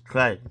Jesus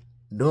Christ,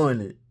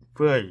 doing it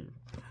for you.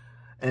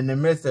 In the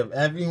midst of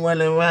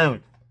everyone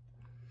around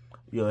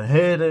you, your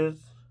haters,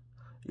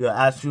 your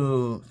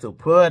actual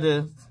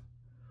supporters,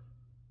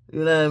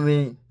 you know what I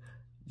mean?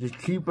 Just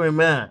keep in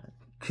mind,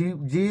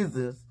 keep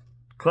Jesus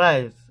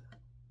Christ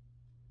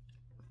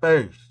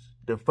first,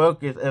 the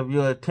focus of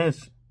your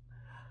attention.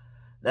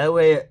 That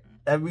way,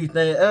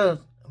 everything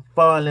else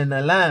fall in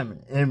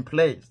alignment, in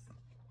place.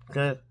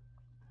 Okay?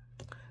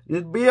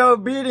 Just be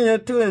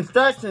obedient to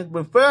instructions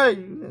before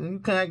you, and you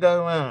can't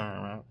go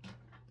wrong, man.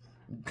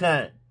 You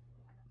can't.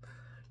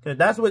 Because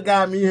that's what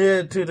got me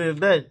here to this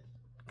day.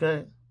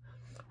 Okay?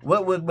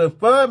 What was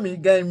before me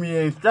gave me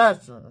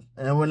instructions,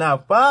 and when I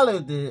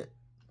followed it,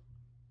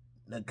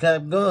 I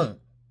kept going.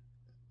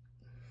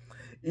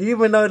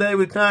 Even though they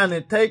were trying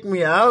to take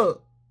me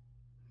out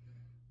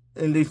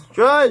and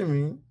destroy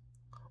me,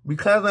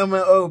 because I'm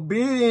an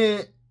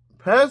obedient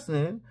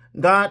person,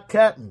 God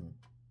kept me.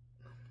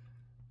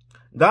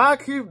 God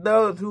keeps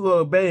those who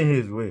obey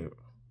His will.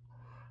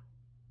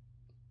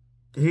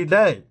 He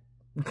does.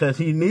 Because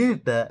He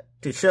needs that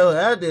to show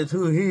others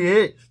who He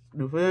is.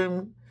 You feel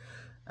me?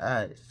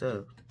 Alright,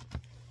 so.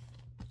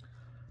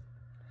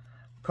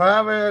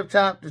 Proverbs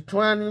chapter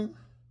 20.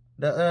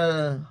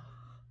 The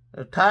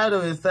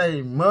title is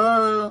saying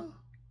moral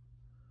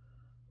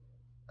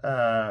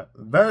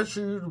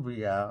virtues,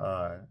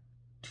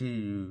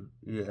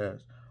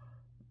 VIRTUES,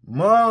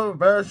 moral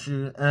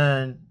virtue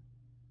and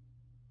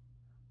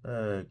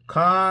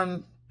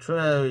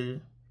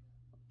contrary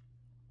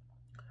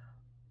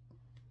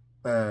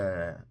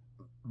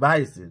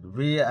vices,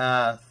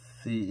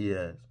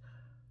 VICES,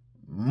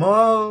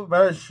 moral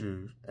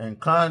virtues and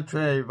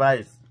contrary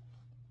vices.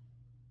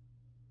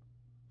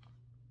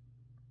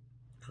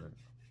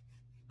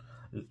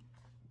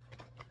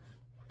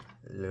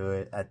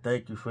 Lord, I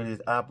thank you for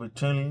this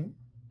opportunity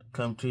to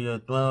come to your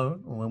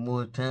throne one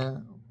more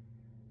time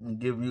and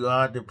give you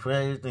all the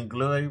praise and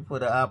glory for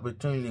the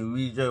opportunity to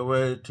read your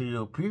word to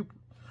your people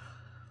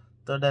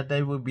so that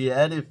they will be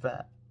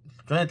edified,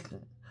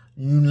 strengthened,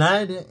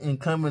 united, and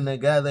coming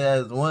together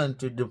as one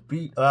to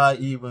defeat all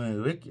evil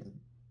and wickedness,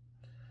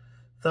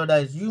 so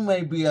that you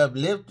may be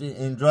uplifted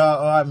and draw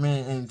all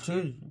men into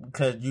you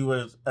because you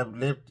were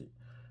uplifted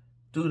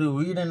through the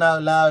reading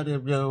out loud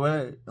of your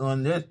word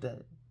on this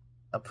day.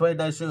 I pray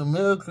that your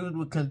miracles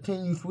will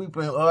continue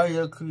sweeping all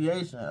your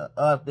creation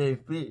off their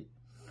feet,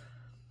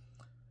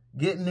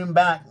 getting them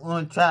back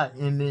on track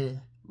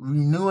and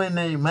renewing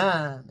their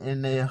mind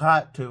and their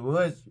heart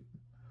towards you,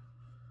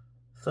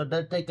 so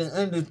that they can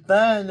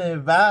understand their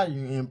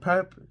value and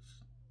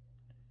purpose.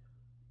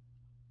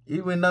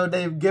 Even though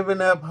they've given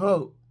up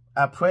hope,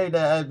 I pray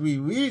that as we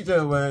read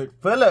your word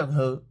full of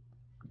hope,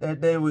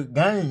 that they would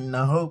gain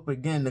the hope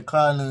again to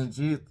call on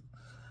Jesus.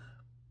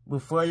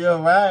 Before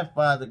your wrath,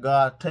 Father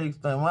God, takes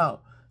them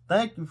out.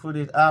 Thank you for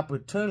this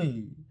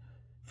opportunity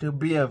to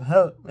be of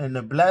help and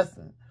a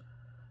blessing,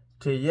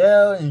 to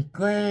yell and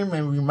scream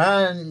and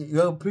remind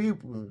your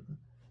people,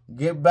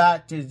 get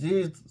back to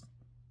Jesus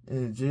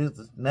in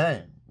Jesus'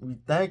 name. We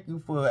thank you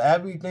for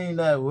everything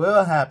that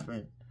will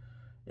happen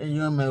in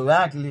your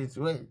miraculous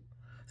way,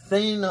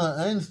 seen or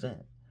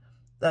unseen,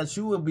 that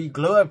you will be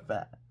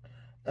glorified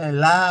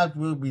and lives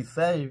will be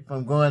saved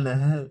from going to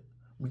hell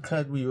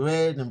because we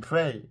read and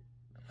prayed.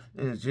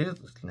 In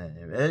Jesus'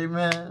 name,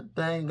 amen.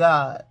 Thank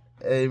God.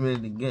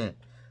 Amen again.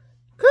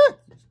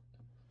 Cookies.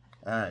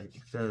 Alright,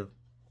 so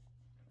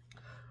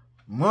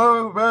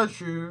moral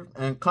virtues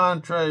and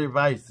contrary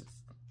vices.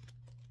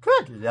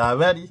 Cookies, y'all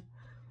ready?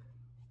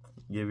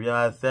 Give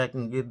y'all a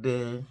second, get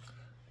there.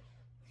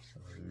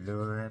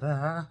 Lord,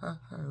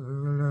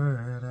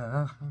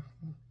 Lord,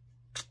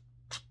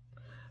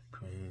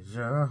 praise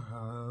your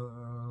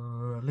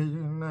holy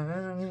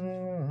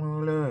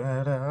name,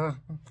 Lord.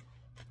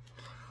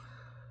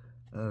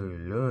 Oh,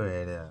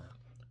 Lord.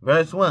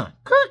 Verse 1.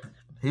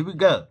 Here we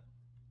go.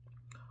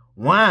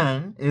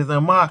 Wine is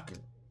a mocker,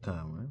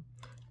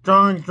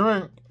 strong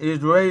drink is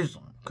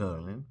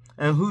raisin,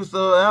 and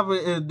whosoever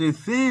is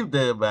deceived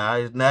thereby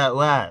is not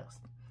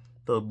wise.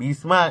 So be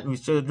smart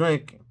with your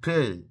drinking,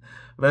 period.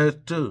 Verse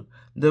 2.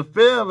 The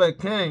fear of a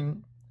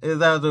king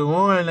is as the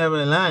roaring of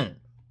a lion,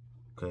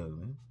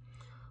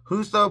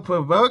 whoso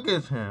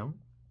provoketh him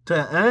to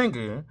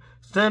anger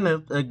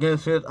sinneth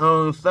against his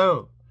own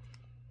soul.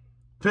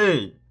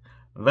 Period.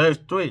 Verse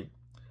 3.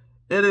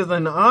 It is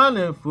an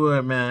honor for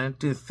a man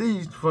to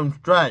cease from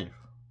strife,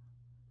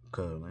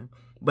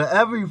 but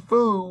every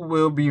fool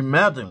will be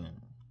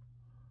meddling.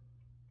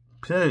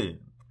 Period.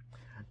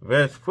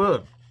 Verse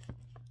 4.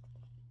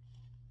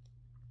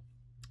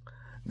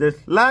 The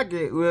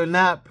sluggard will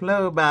not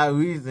plow by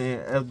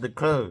reason of the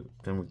cold,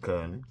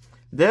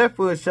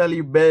 therefore shall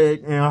he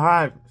beg in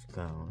harvest,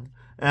 and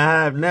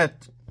have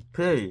nothing.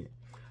 Period.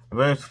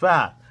 Verse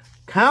 5.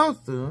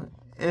 Counsel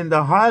in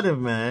the heart of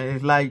man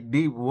is like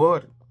deep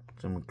water,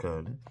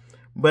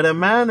 but a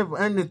man of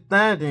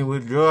understanding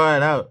will draw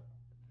it out.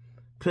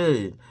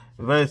 Period.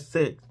 Verse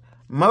 6.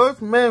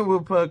 Most men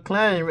will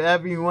proclaim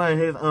every one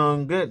his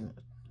own goodness,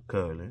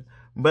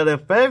 but a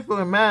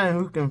faithful man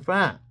who can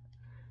find?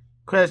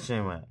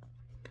 Question mark.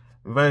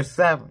 Verse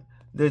 7.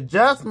 The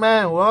just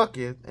man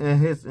walketh in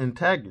his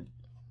integrity,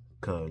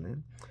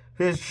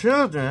 his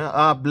children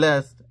are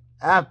blessed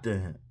after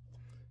him.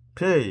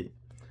 Period.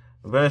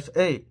 Verse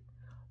 8.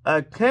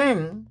 A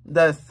king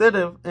that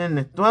sitteth in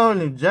the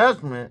throne of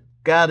judgment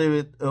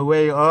gathereth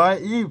away all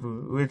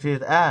evil with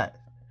his eyes.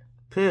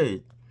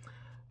 Period.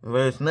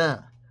 Verse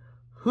 9.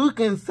 Who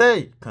can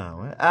say,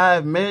 I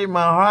have made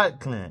my heart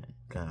clean,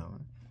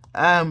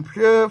 I am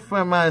pure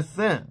from my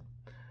sin?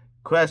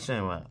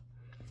 Question mark.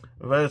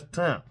 Verse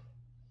 10.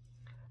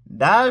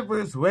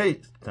 Divers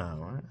weights,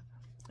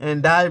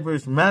 and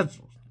divers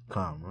measures,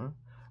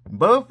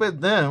 both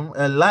of them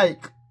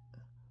alike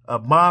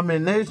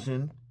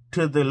abomination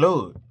to the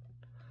Lord.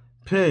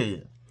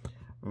 Period.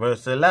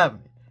 Verse 11.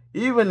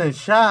 Even a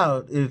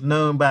child is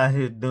known by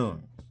his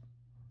doings,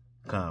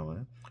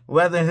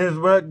 whether his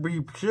work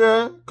be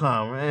pure,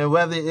 and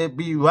whether it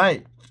be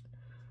right.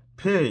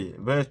 Period.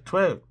 Verse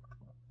 12.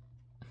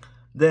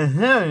 The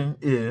hearing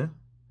ear,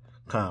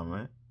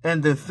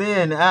 and the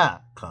seeing eye,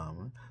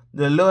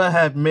 the Lord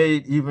hath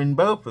made even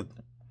both of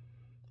them.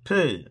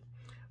 Period.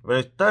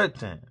 Verse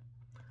 13.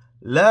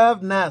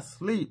 Love not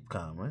sleep,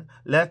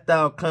 lest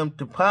thou come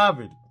to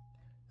poverty.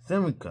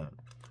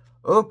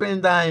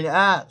 Open thine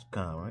eyes,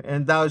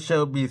 and thou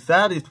shalt be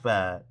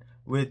satisfied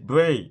with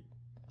bread.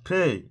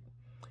 Period.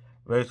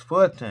 Verse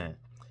 14.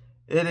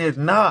 It is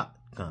not,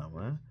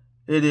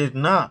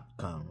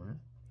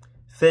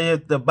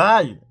 saith the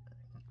buyer,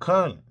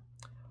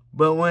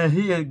 but when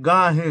he is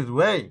gone his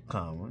way,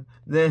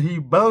 then he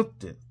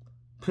boasteth.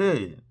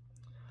 Period.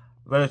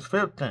 Verse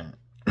 15.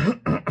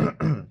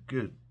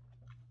 Good.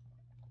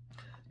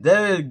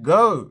 There is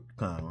gold,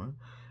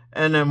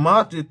 and a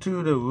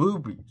multitude of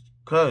rubies,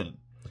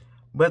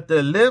 but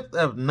the lips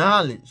of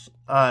knowledge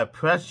are a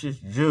precious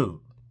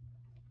jewel.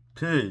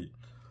 Period.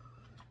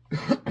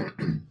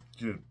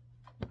 Good.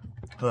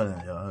 Hold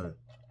on, y'all. Hold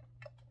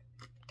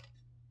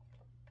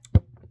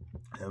on.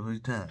 Every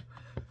time.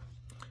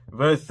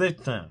 Verse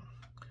 16.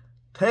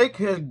 Take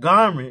his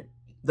garment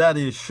that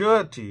is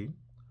surety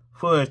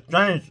for a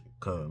stranger,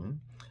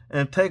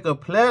 and take a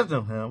pleasure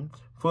of him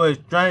for a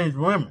strange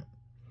woman.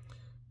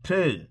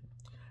 Period.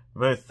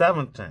 Verse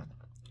 17.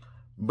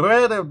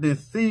 Bread of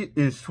deceit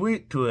is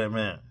sweet to a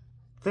man,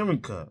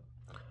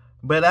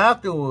 but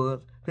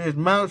afterwards his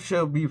mouth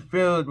shall be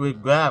filled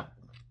with gravel.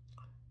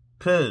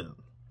 Period.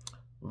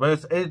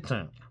 Verse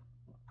 18.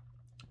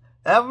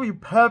 Every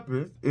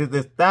purpose is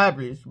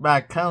established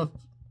by counsel,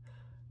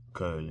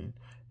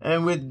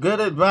 and with good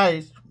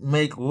advice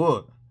make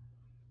war.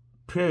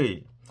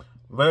 Period.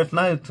 Verse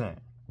 19.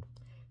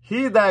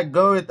 He that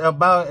goeth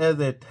about as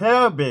a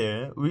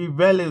talebearer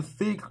revealeth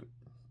secret,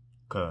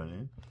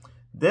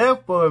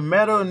 therefore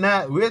meddle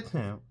not with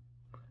him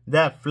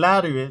that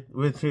flattereth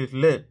with his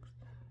lips.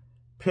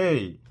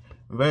 Period.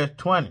 Verse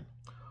 20.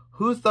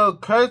 Whoso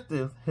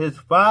curseth his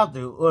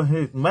father or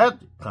his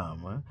mother,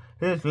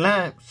 his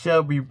lamp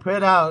shall be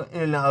put out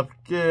in the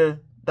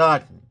obscure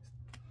darkness.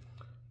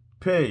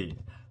 Period.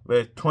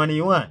 Verse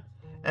 21.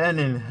 An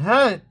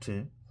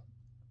inheritance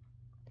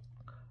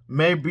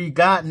may be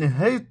gotten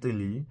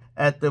hastily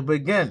at the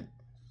beginning,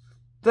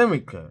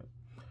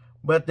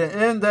 but the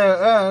end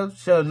thereof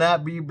shall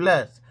not be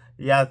blessed.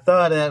 Y'all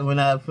saw that when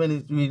I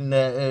finished reading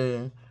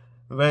that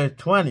verse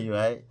 20,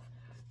 right?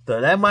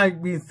 So that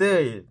might be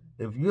serious.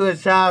 If you're a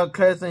child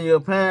cursing your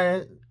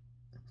parents,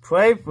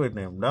 pray for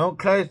them. Don't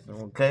curse them,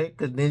 okay?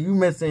 Because then you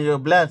missing your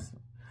blessing.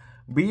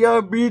 Be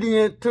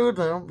obedient to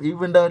them,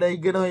 even though they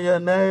get on your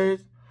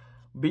nerves.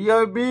 Be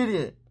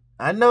obedient.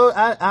 I know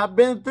I've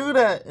been through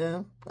that,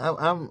 and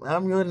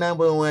I'm your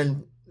number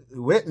one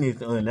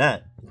witness on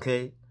that,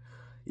 okay?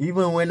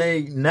 Even when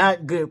they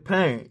not good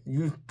parents,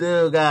 you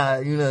still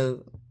got,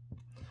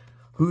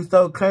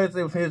 whoso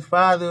curseth his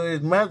father or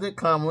his mother,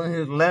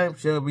 his lamp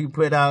shall be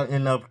put out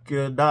in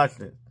obscure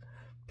darkness.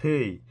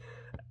 Period.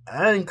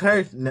 I didn't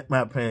curse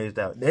my parents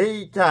out.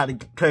 They tried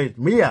to curse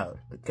me out,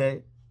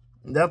 okay?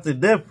 That's the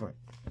difference.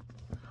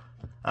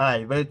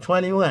 Alright, verse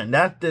 21,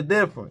 that's the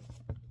difference.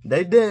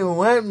 They didn't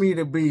want me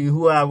to be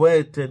who I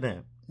was to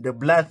them. The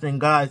blessing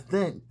God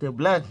sent to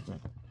bless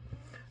them.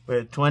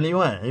 Verse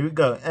 21, here we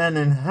go. An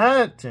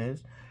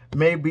inheritance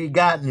may be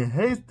gotten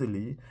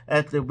hastily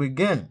at the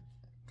beginning,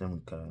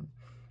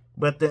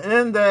 but the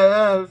end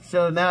thereof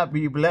shall not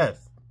be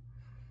blessed.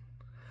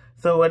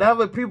 So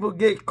whatever people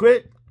get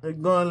quick, it's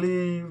going to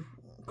leave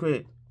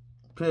quick.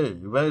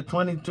 Period. Verse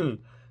 22.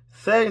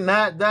 Say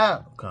not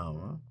thou,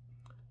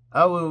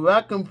 I will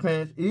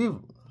recompense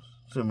evil,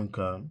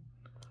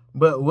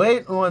 but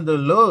wait on the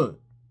Lord.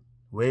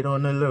 Wait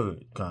on the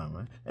Lord,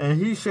 and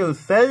he shall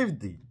save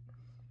thee.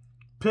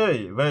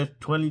 Period. Verse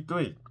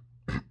 23.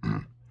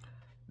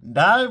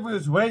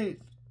 Divers ways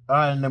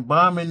are an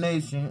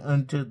abomination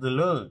unto the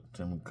Lord,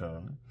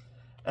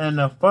 and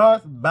a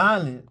false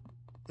balance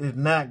is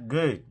not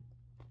good.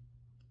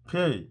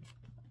 Period.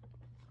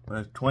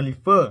 Verse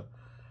 24.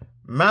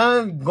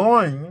 Man's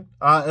goings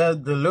are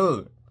of the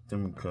Lord.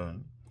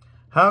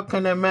 How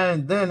can a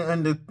man then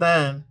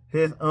understand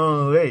his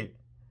own way?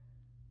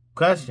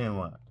 Question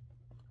mark.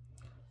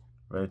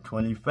 Verse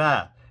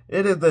 25.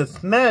 It is a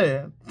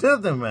snare to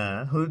the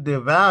man who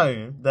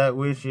devours that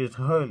which is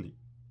holy,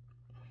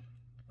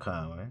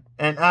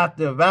 and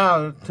after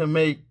vows to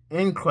make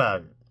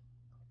inquiry.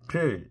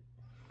 Period.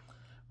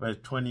 Verse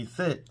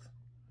 26.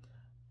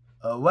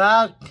 A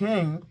wild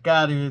king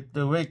gathereth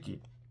the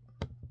wicked,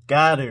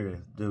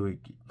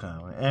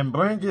 and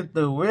bringeth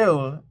the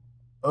will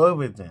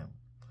over them.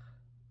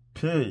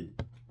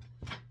 Period.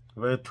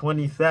 Verse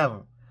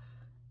 27.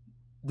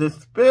 The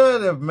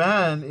spirit of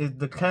man is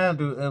the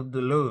candle of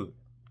the Lord,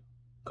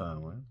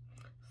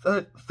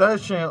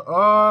 searching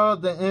all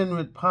the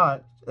inward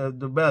parts of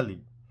the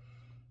belly.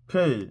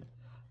 Period.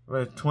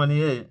 Verse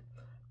 28.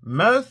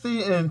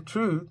 Mercy and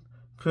truth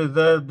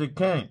preserve the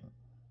king,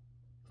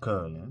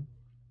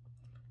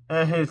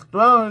 and his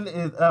throne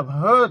is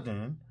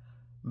upholden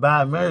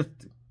by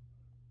mercy.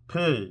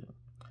 Period.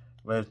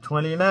 Verse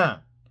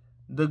 29.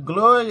 The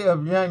glory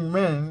of young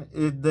men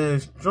is their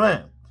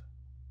strength,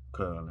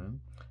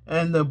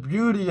 and the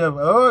beauty of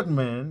old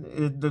men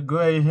is the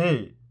gray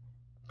hair.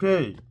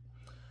 Period.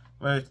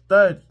 Verse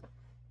 30.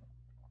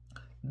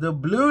 The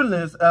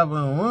blueness of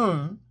a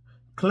wound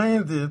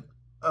cleanseth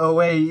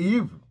away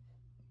evil,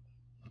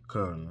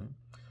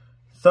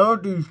 so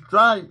do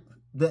stripes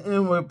the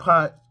inward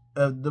parts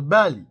of the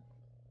belly.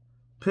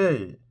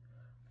 Period.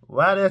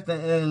 Right at the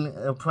end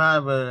of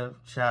Proverbs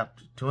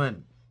chapter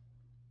 20.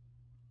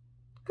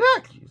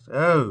 Cookies.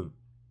 Oh.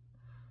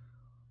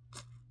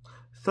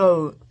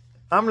 So,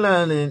 I'm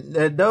learning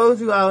that those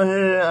who out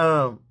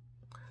here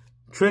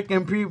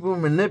tricking people,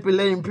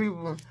 manipulating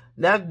people,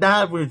 that's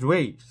divers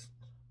ways.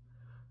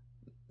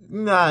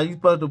 You know how you're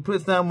supposed to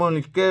put something on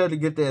the scale to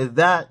get the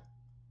exact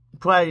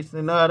price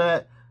and all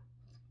that?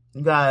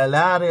 You got a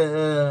lot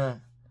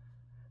of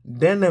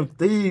den of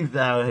thieves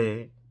out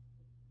here.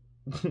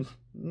 You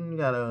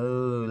got a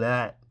whole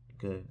lot.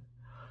 Okay.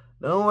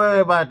 Don't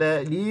worry about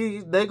that.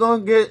 They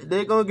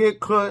gonna get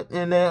caught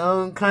in their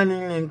own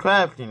cunning and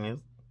craftiness.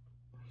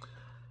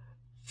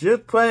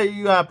 Just pray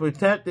you are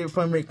protected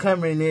from it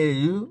coming near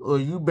you, or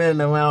you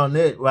been around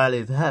it while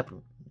it's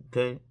happening.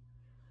 Okay?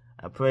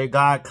 I pray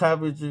God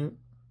covers you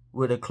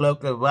with a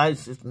cloak of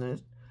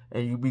righteousness,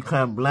 and you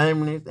become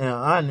blameless and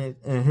honest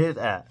in his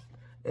eyes,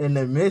 in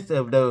the midst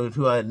of those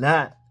who are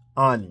not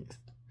honest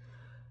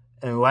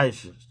and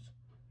righteous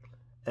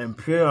and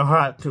pure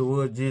heart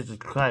toward Jesus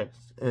Christ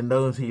and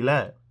those he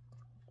loves.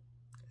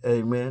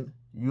 Amen.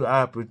 You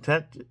are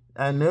protected.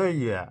 I know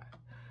you are.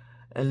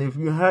 And if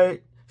you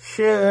hurt,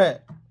 share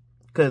it.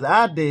 Because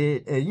I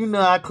did, and you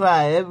know I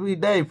cry every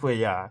day for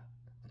y'all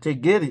to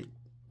get it.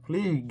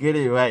 Please get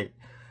it right.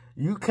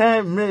 You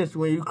can't miss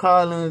when you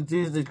call on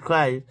Jesus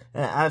Christ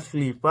and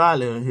actually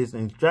follow his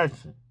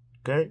instructions.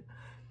 Okay?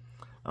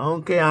 I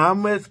don't care how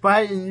much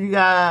fighting you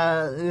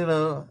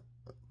gotta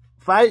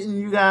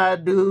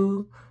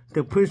do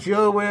to push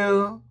your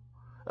will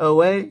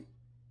away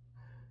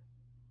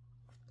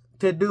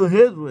to do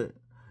his will.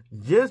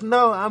 Just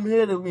know I'm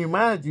here to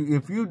remind you,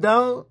 if you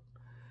don't,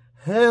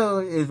 hell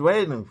is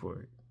waiting for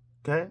you.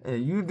 Okay?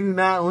 And you do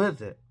not want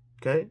that.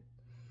 Okay?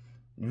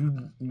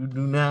 You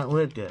do not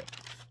want that.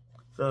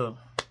 So,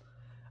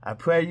 I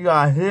pray you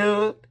are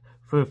healed,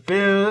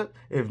 fulfilled.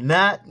 If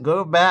not,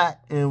 go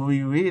back and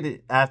reread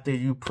it after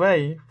you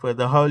pray for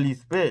the Holy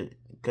Spirit.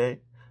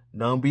 Okay?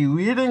 Don't be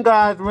reading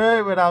God's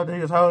word without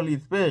his Holy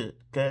Spirit.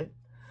 Okay?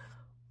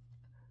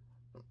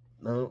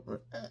 No,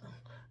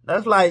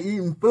 that's like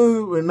eating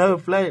food with no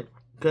flavor.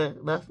 Okay?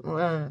 That's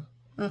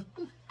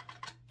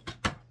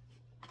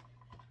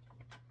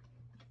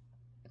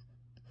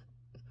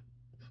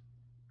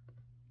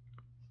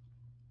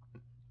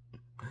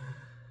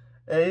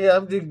Hey,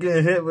 I'm just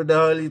getting hit with the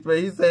Holy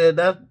Spirit. He said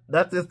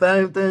that's the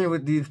same thing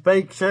with these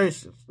fake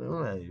churches.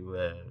 I'm like,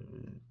 wow.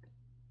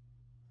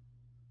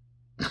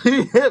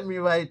 He hit me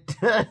right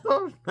there.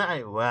 I'm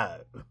like,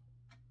 wow.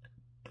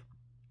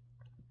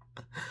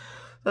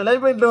 So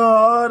they've been doing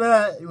all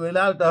that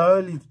without the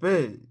Holy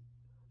Spirit.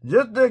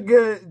 Just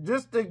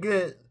to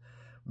get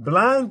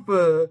blind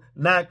for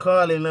not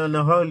calling on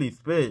the Holy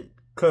Spirit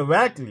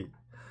correctly.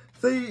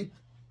 See,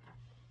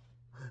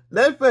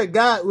 they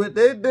forgot what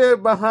they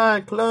did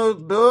behind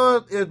closed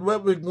doors is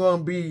what was going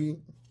to be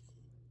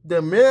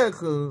the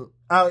miracle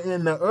out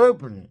in the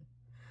opening.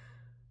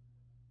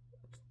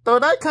 So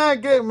they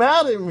can't get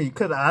mad at me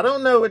because I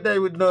don't know what they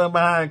were doing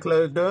behind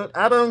closed doors.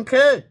 I don't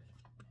care.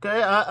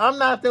 Okay? I'm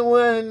not the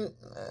one,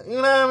 you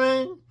know what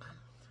I mean?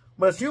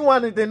 But you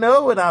wanted to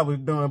know what I was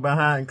doing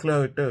behind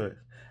closed doors.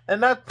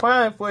 And that's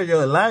praying for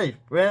your life,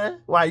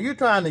 man. While you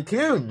trying to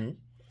kill me,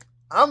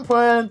 I'm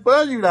praying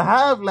for you to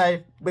have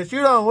life, but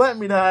you don't want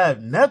me to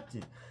have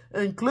nothing,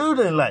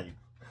 including life.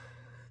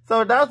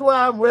 So that's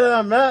why I'm where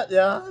I'm at,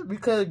 y'all,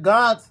 because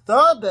God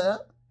saw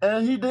that,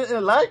 and he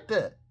didn't like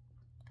that.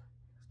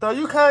 So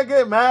you can't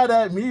get mad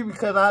at me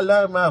because I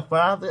love my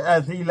Father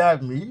as he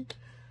loved me.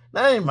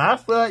 That ain't my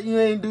fault you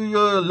ain't do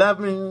your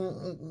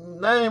loving.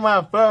 That ain't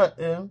my fault,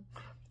 man.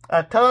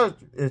 I told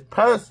you, it's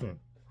personal.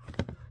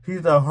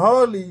 He's a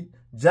holy,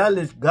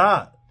 jealous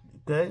God,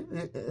 okay?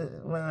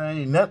 Man,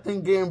 ain't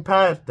nothing getting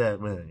past that,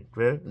 man,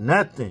 okay?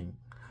 Nothing.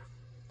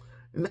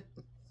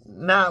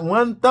 Not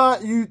one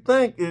thought you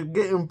think is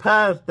getting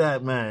past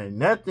that, man.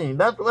 Nothing.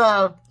 That's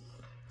why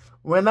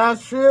when I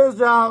shield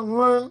y'all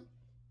one,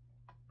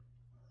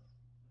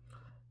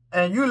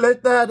 and you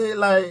looked at it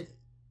like,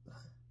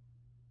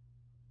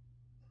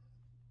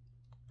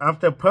 I'm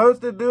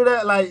supposed to do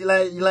that?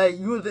 Like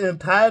you was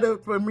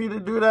entitled for me to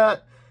do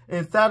that?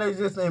 Instead of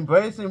just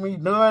embracing me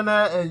doing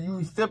that and you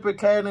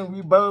reciprocating,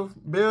 we both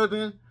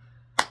building?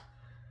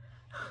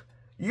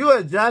 You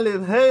a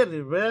jealous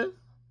hater, man.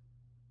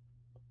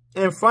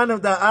 In front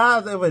of the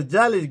eyes of a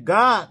jealous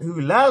God who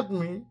loved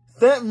me,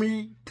 sent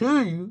me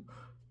to you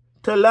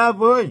to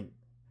love on you.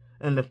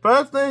 And the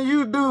first thing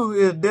you do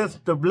is this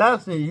the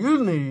blessing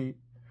you need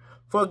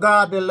for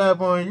God to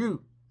love on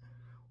you.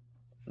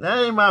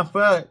 That ain't my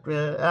fault,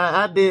 man.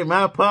 I did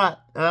my part.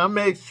 I'll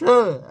make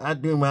sure I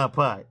do my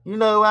part. You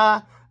know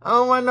why? I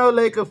don't want no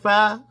Laker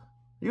 5.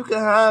 You can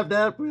have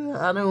that, bro.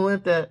 I don't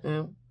want that,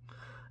 man.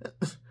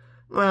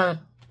 Man.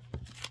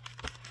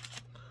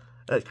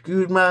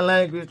 Excuse my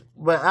language,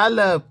 but I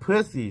love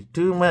pussy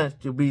too much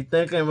to be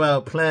thinking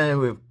about playing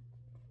with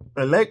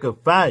a Laker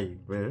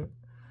 5, bro.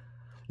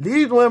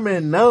 These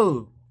women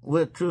know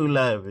what true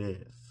love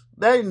is.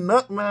 They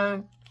know,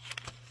 man.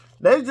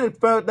 They just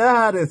felt they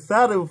had to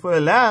settle for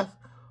less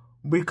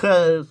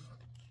because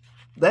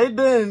they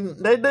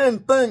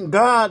didn't think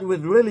God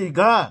was really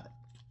God.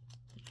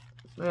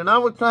 And I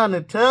was trying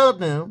to tell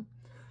them,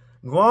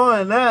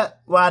 growing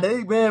up, while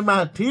they being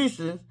my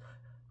teachers,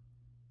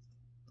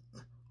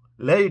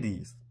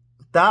 ladies,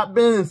 stop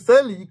being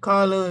silly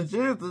calling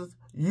Jesus.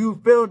 You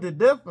feel the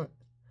difference.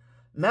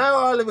 Now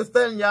all of a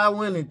sudden y'all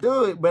want to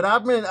do it, but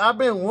I've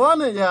been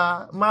warning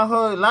y'all my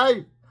whole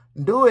life.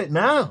 Do it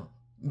now.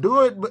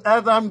 Do it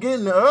as I'm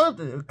getting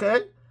older,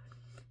 okay?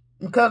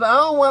 Because I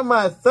don't want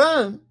my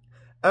son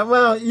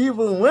around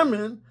evil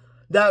women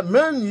that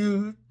men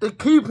use to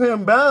keep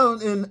him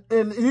bound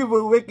in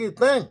evil, wicked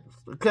things,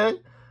 okay?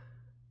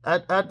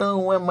 I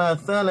don't want my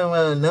son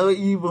around no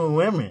evil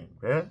women,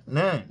 right?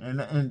 None.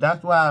 And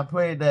that's why I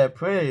prayed that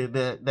prayer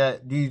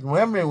that these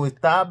women would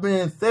stop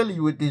being silly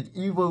with these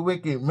evil,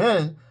 wicked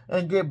men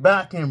and get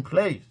back in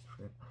place.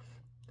 Right?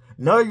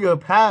 Know your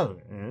power,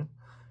 man.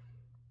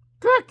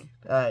 Cook it.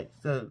 All right,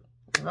 so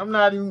I'm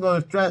not even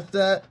going to stress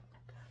that.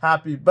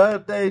 Happy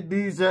birthday,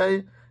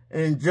 DJ.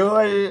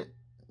 Enjoy it.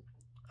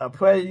 I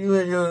pray you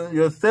and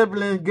your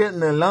siblings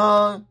getting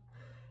along.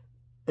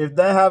 If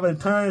they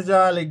haven't turned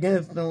y'all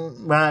against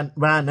them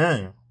by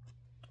now.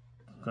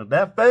 Because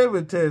that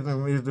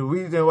favoritism is the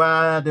reason why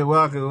I had to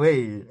walk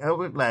away. I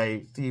was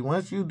like, see,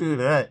 once you do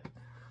that.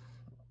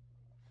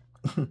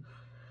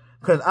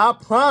 Because I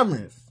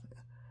promise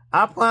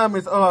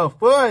all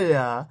four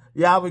of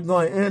y'all was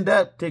going to end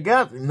up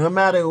together, no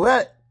matter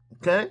what,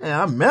 okay? And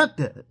I meant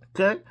that,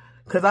 okay?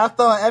 Because I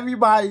saw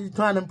everybody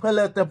trying to pull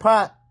us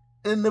apart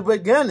in the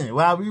beginning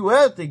while we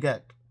were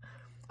together.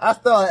 I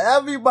saw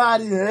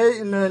everybody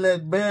hating on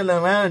us being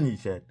around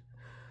each other.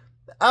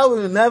 I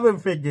will never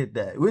forget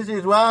that, which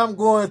is why I'm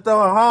going so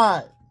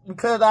hard,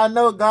 because I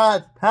know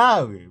God's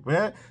power,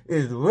 man,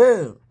 is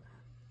real.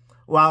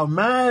 While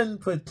man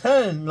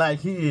pretend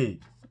like he is.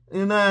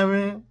 You know what I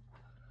mean?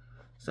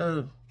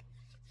 So,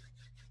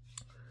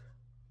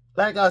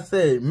 like I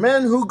said,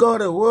 men who go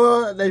to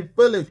war, they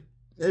full of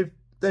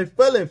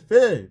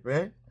fear,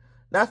 right?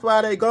 That's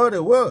why they go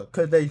to war,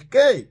 because they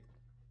scared.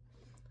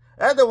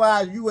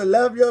 Otherwise, you would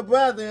love your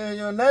brother and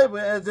your neighbor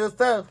as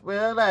yourself,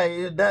 man. Like,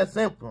 it's that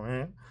simple,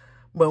 man.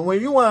 But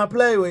when you want to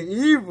play with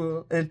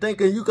evil and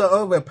thinking you can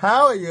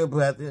overpower your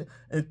brother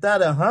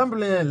instead of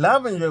humbling and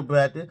loving your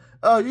brother,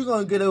 oh, you're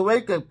going to get a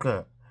wake-up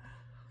call.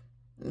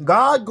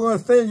 God going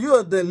to send you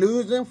a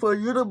delusion for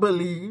you to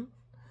believe.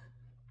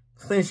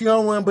 Since you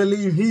don't want to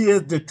believe he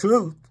is the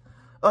truth.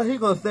 Oh, he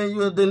going to send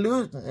you a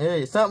delusion.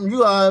 Hey, something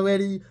you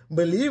already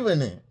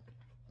believing in.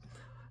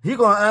 He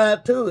going to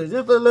add to it.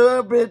 Just a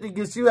little bit to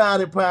get you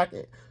out of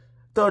pocket.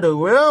 So the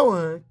real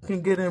one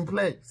can get in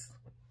place.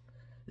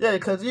 Yeah,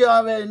 because you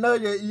already know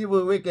your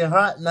evil, wicked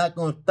heart not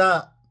going to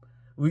stop,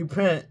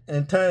 repent,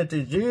 and turn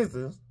to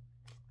Jesus.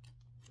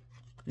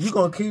 You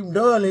going to keep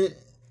doing it.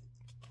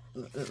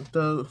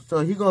 So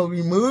he going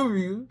to remove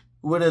you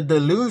with a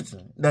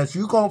delusion that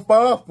you gonna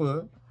fall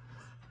for,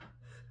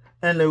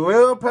 and the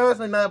real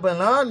person that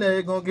belong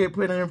there gonna get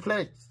put in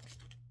place.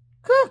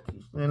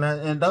 Cookies.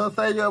 And don't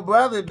say your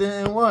brother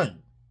didn't want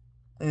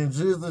you. In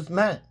Jesus'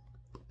 name.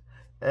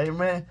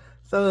 Amen.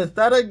 So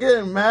instead of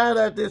getting mad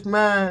at this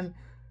man,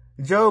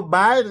 Joe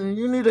Biden,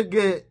 you need to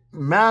get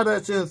mad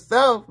at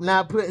yourself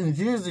not putting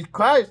Jesus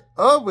Christ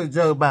over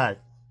Joe Biden.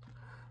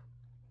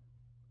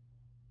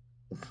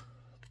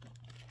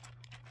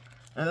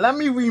 And let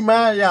me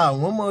remind y'all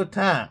one more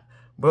time.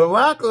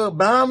 Barack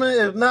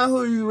Obama is not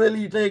who you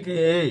really think he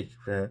is,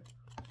 man.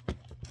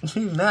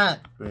 He's not,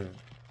 man.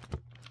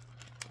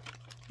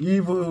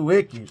 Evil,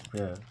 wicked,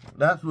 man.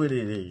 That's what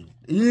it is.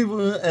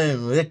 Evil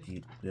and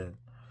wicked, man.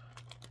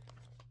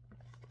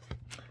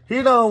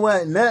 He don't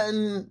want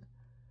nothing.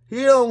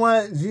 He don't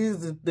want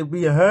Jesus to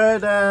be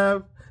heard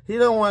of. He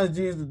don't want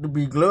Jesus to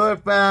be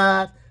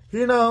glorified.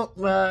 He don't,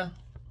 man.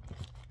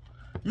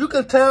 You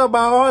can tell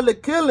by all the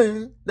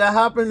killing that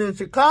happened in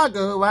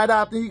Chicago right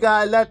after he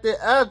got elected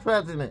as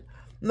president.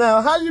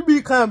 Now, how you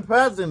become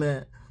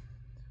president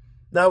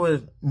that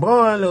was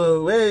born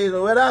or raised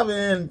or whatever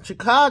in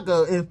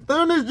Chicago, as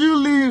soon as you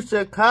leave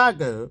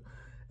Chicago,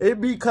 it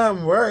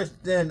becomes worse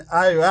than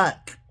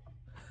Iraq.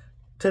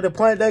 To the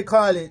point they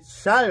call it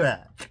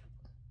Chirac.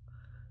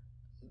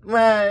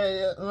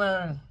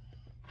 Man.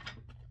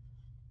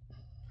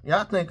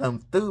 Y'all think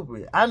I'm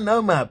stupid. I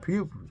know my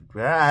people,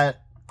 right?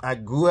 I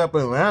grew up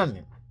around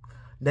them.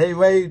 They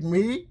raised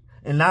me,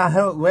 and I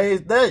helped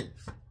raise theirs.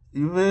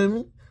 You feel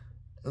me?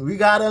 We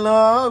got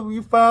along,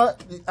 we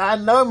fought. I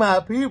know my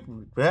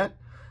people, right?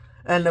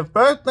 And the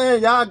first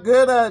thing y'all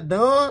good at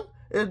doing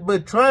is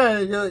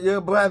betraying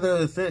your brother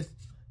or sister.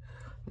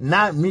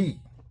 Not me.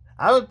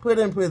 I was put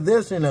in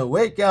position to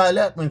wake y'all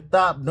up and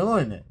stop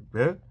doing it,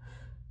 bro.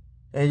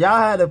 And y'all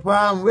had a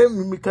problem with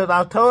me because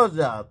I told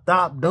y'all,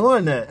 stop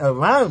doing that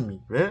around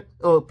me, bro.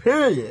 Or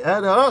period,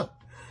 at all.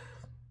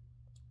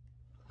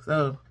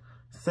 So,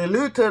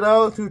 salute to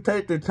those who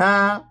take the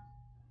time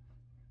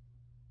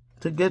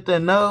to get to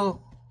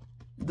know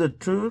the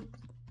truth.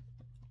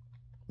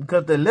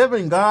 Because the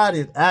living God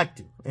is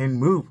active and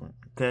moving,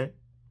 okay?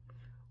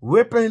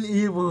 Whipping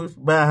evils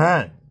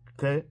behind,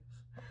 okay?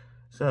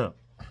 So,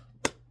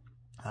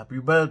 happy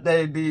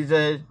birthday,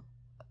 DJ.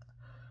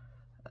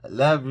 I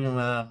love you,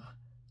 man.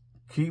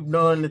 Keep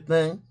doing the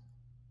thing.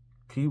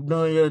 Keep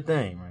doing your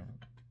thing, man.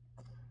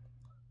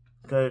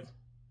 Okay?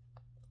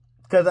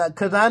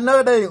 Cause I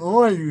know they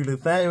on you the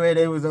same way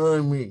they was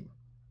on me.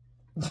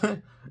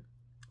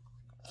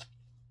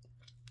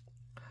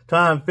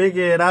 Trying to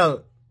figure it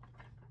out.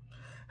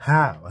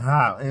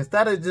 How?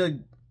 Instead of just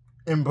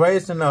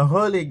embracing the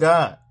holy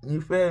God.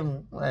 You feel me?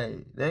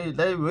 Like,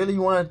 they really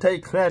want to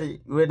take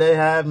credit where they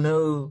have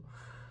no...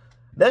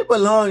 They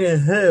belong in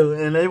hell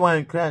and they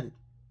want credit.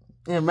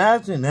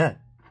 Imagine that.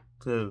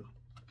 So,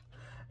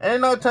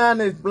 ain't no time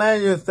to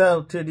explain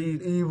yourself to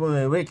these evil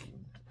and wicked.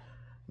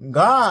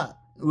 God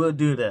will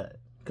do that,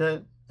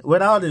 okay?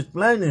 Without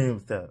explaining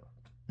himself.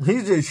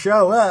 He just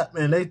show up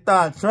and they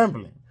start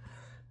trembling.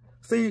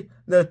 See,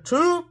 the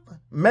truth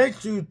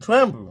makes you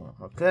tremble,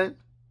 okay?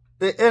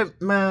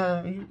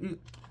 Man,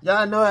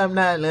 y'all know I'm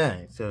not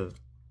lying, so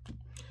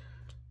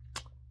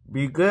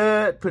be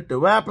good, put the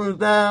weapons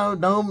down,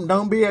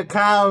 don't be a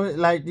coward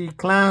like these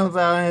clowns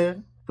out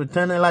here,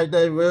 pretending like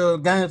they real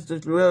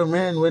gangsters, real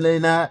men when they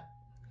not.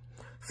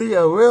 See,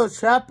 a real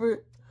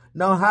shepherd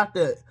don't have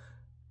to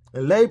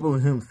label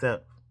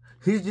himself.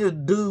 He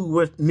just do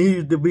what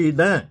needs to be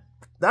done.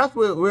 That's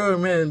what real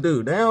men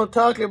do. They don't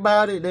talk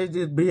about it, they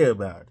just be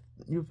about it.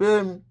 You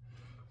feel me?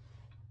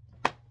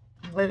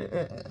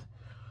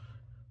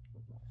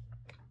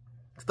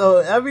 So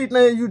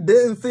everything you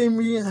didn't see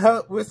me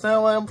help with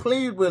someone,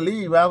 please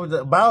believe I was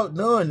about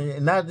doing it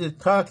and not just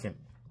talking.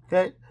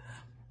 Okay?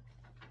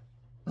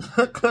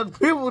 Because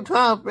people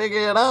trying to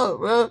figure it out,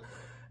 bro.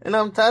 And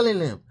I'm telling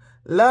them,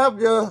 love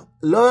your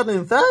Lord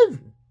and Savior.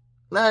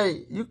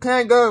 Like, you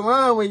can't go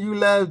wrong when you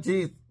love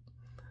Jesus.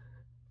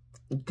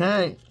 You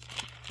can't.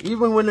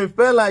 Even when it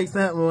feel like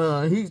something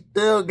wrong, he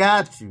still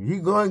got you. He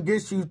going to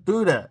get you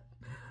through that.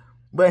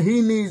 But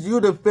he needs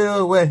you to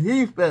feel what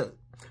he felt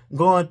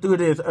going through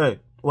this earth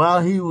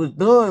while he was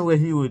doing what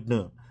he was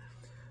doing.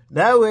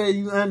 That way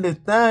you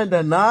understand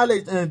the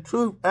knowledge and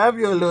truth of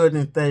your Lord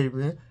and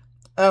Savior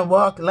and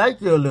walk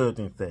like your Lord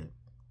and Savior.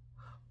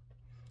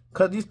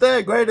 Because he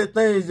said greater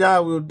things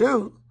y'all will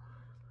do.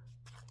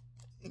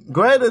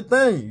 Greater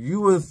things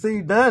you will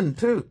see done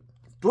too,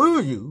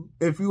 through you,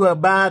 if you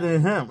abide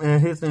in him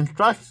and his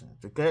instructions,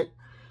 okay?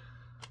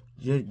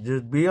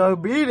 Just be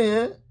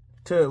obedient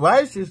to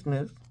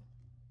righteousness.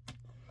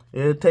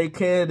 It'll take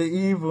care of the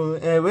evil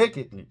and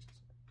wickedness.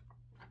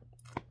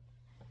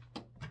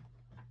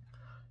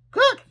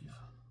 Cookies.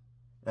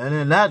 And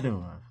another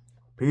one.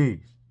 Peace.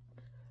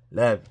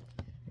 Love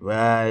you.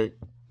 Right.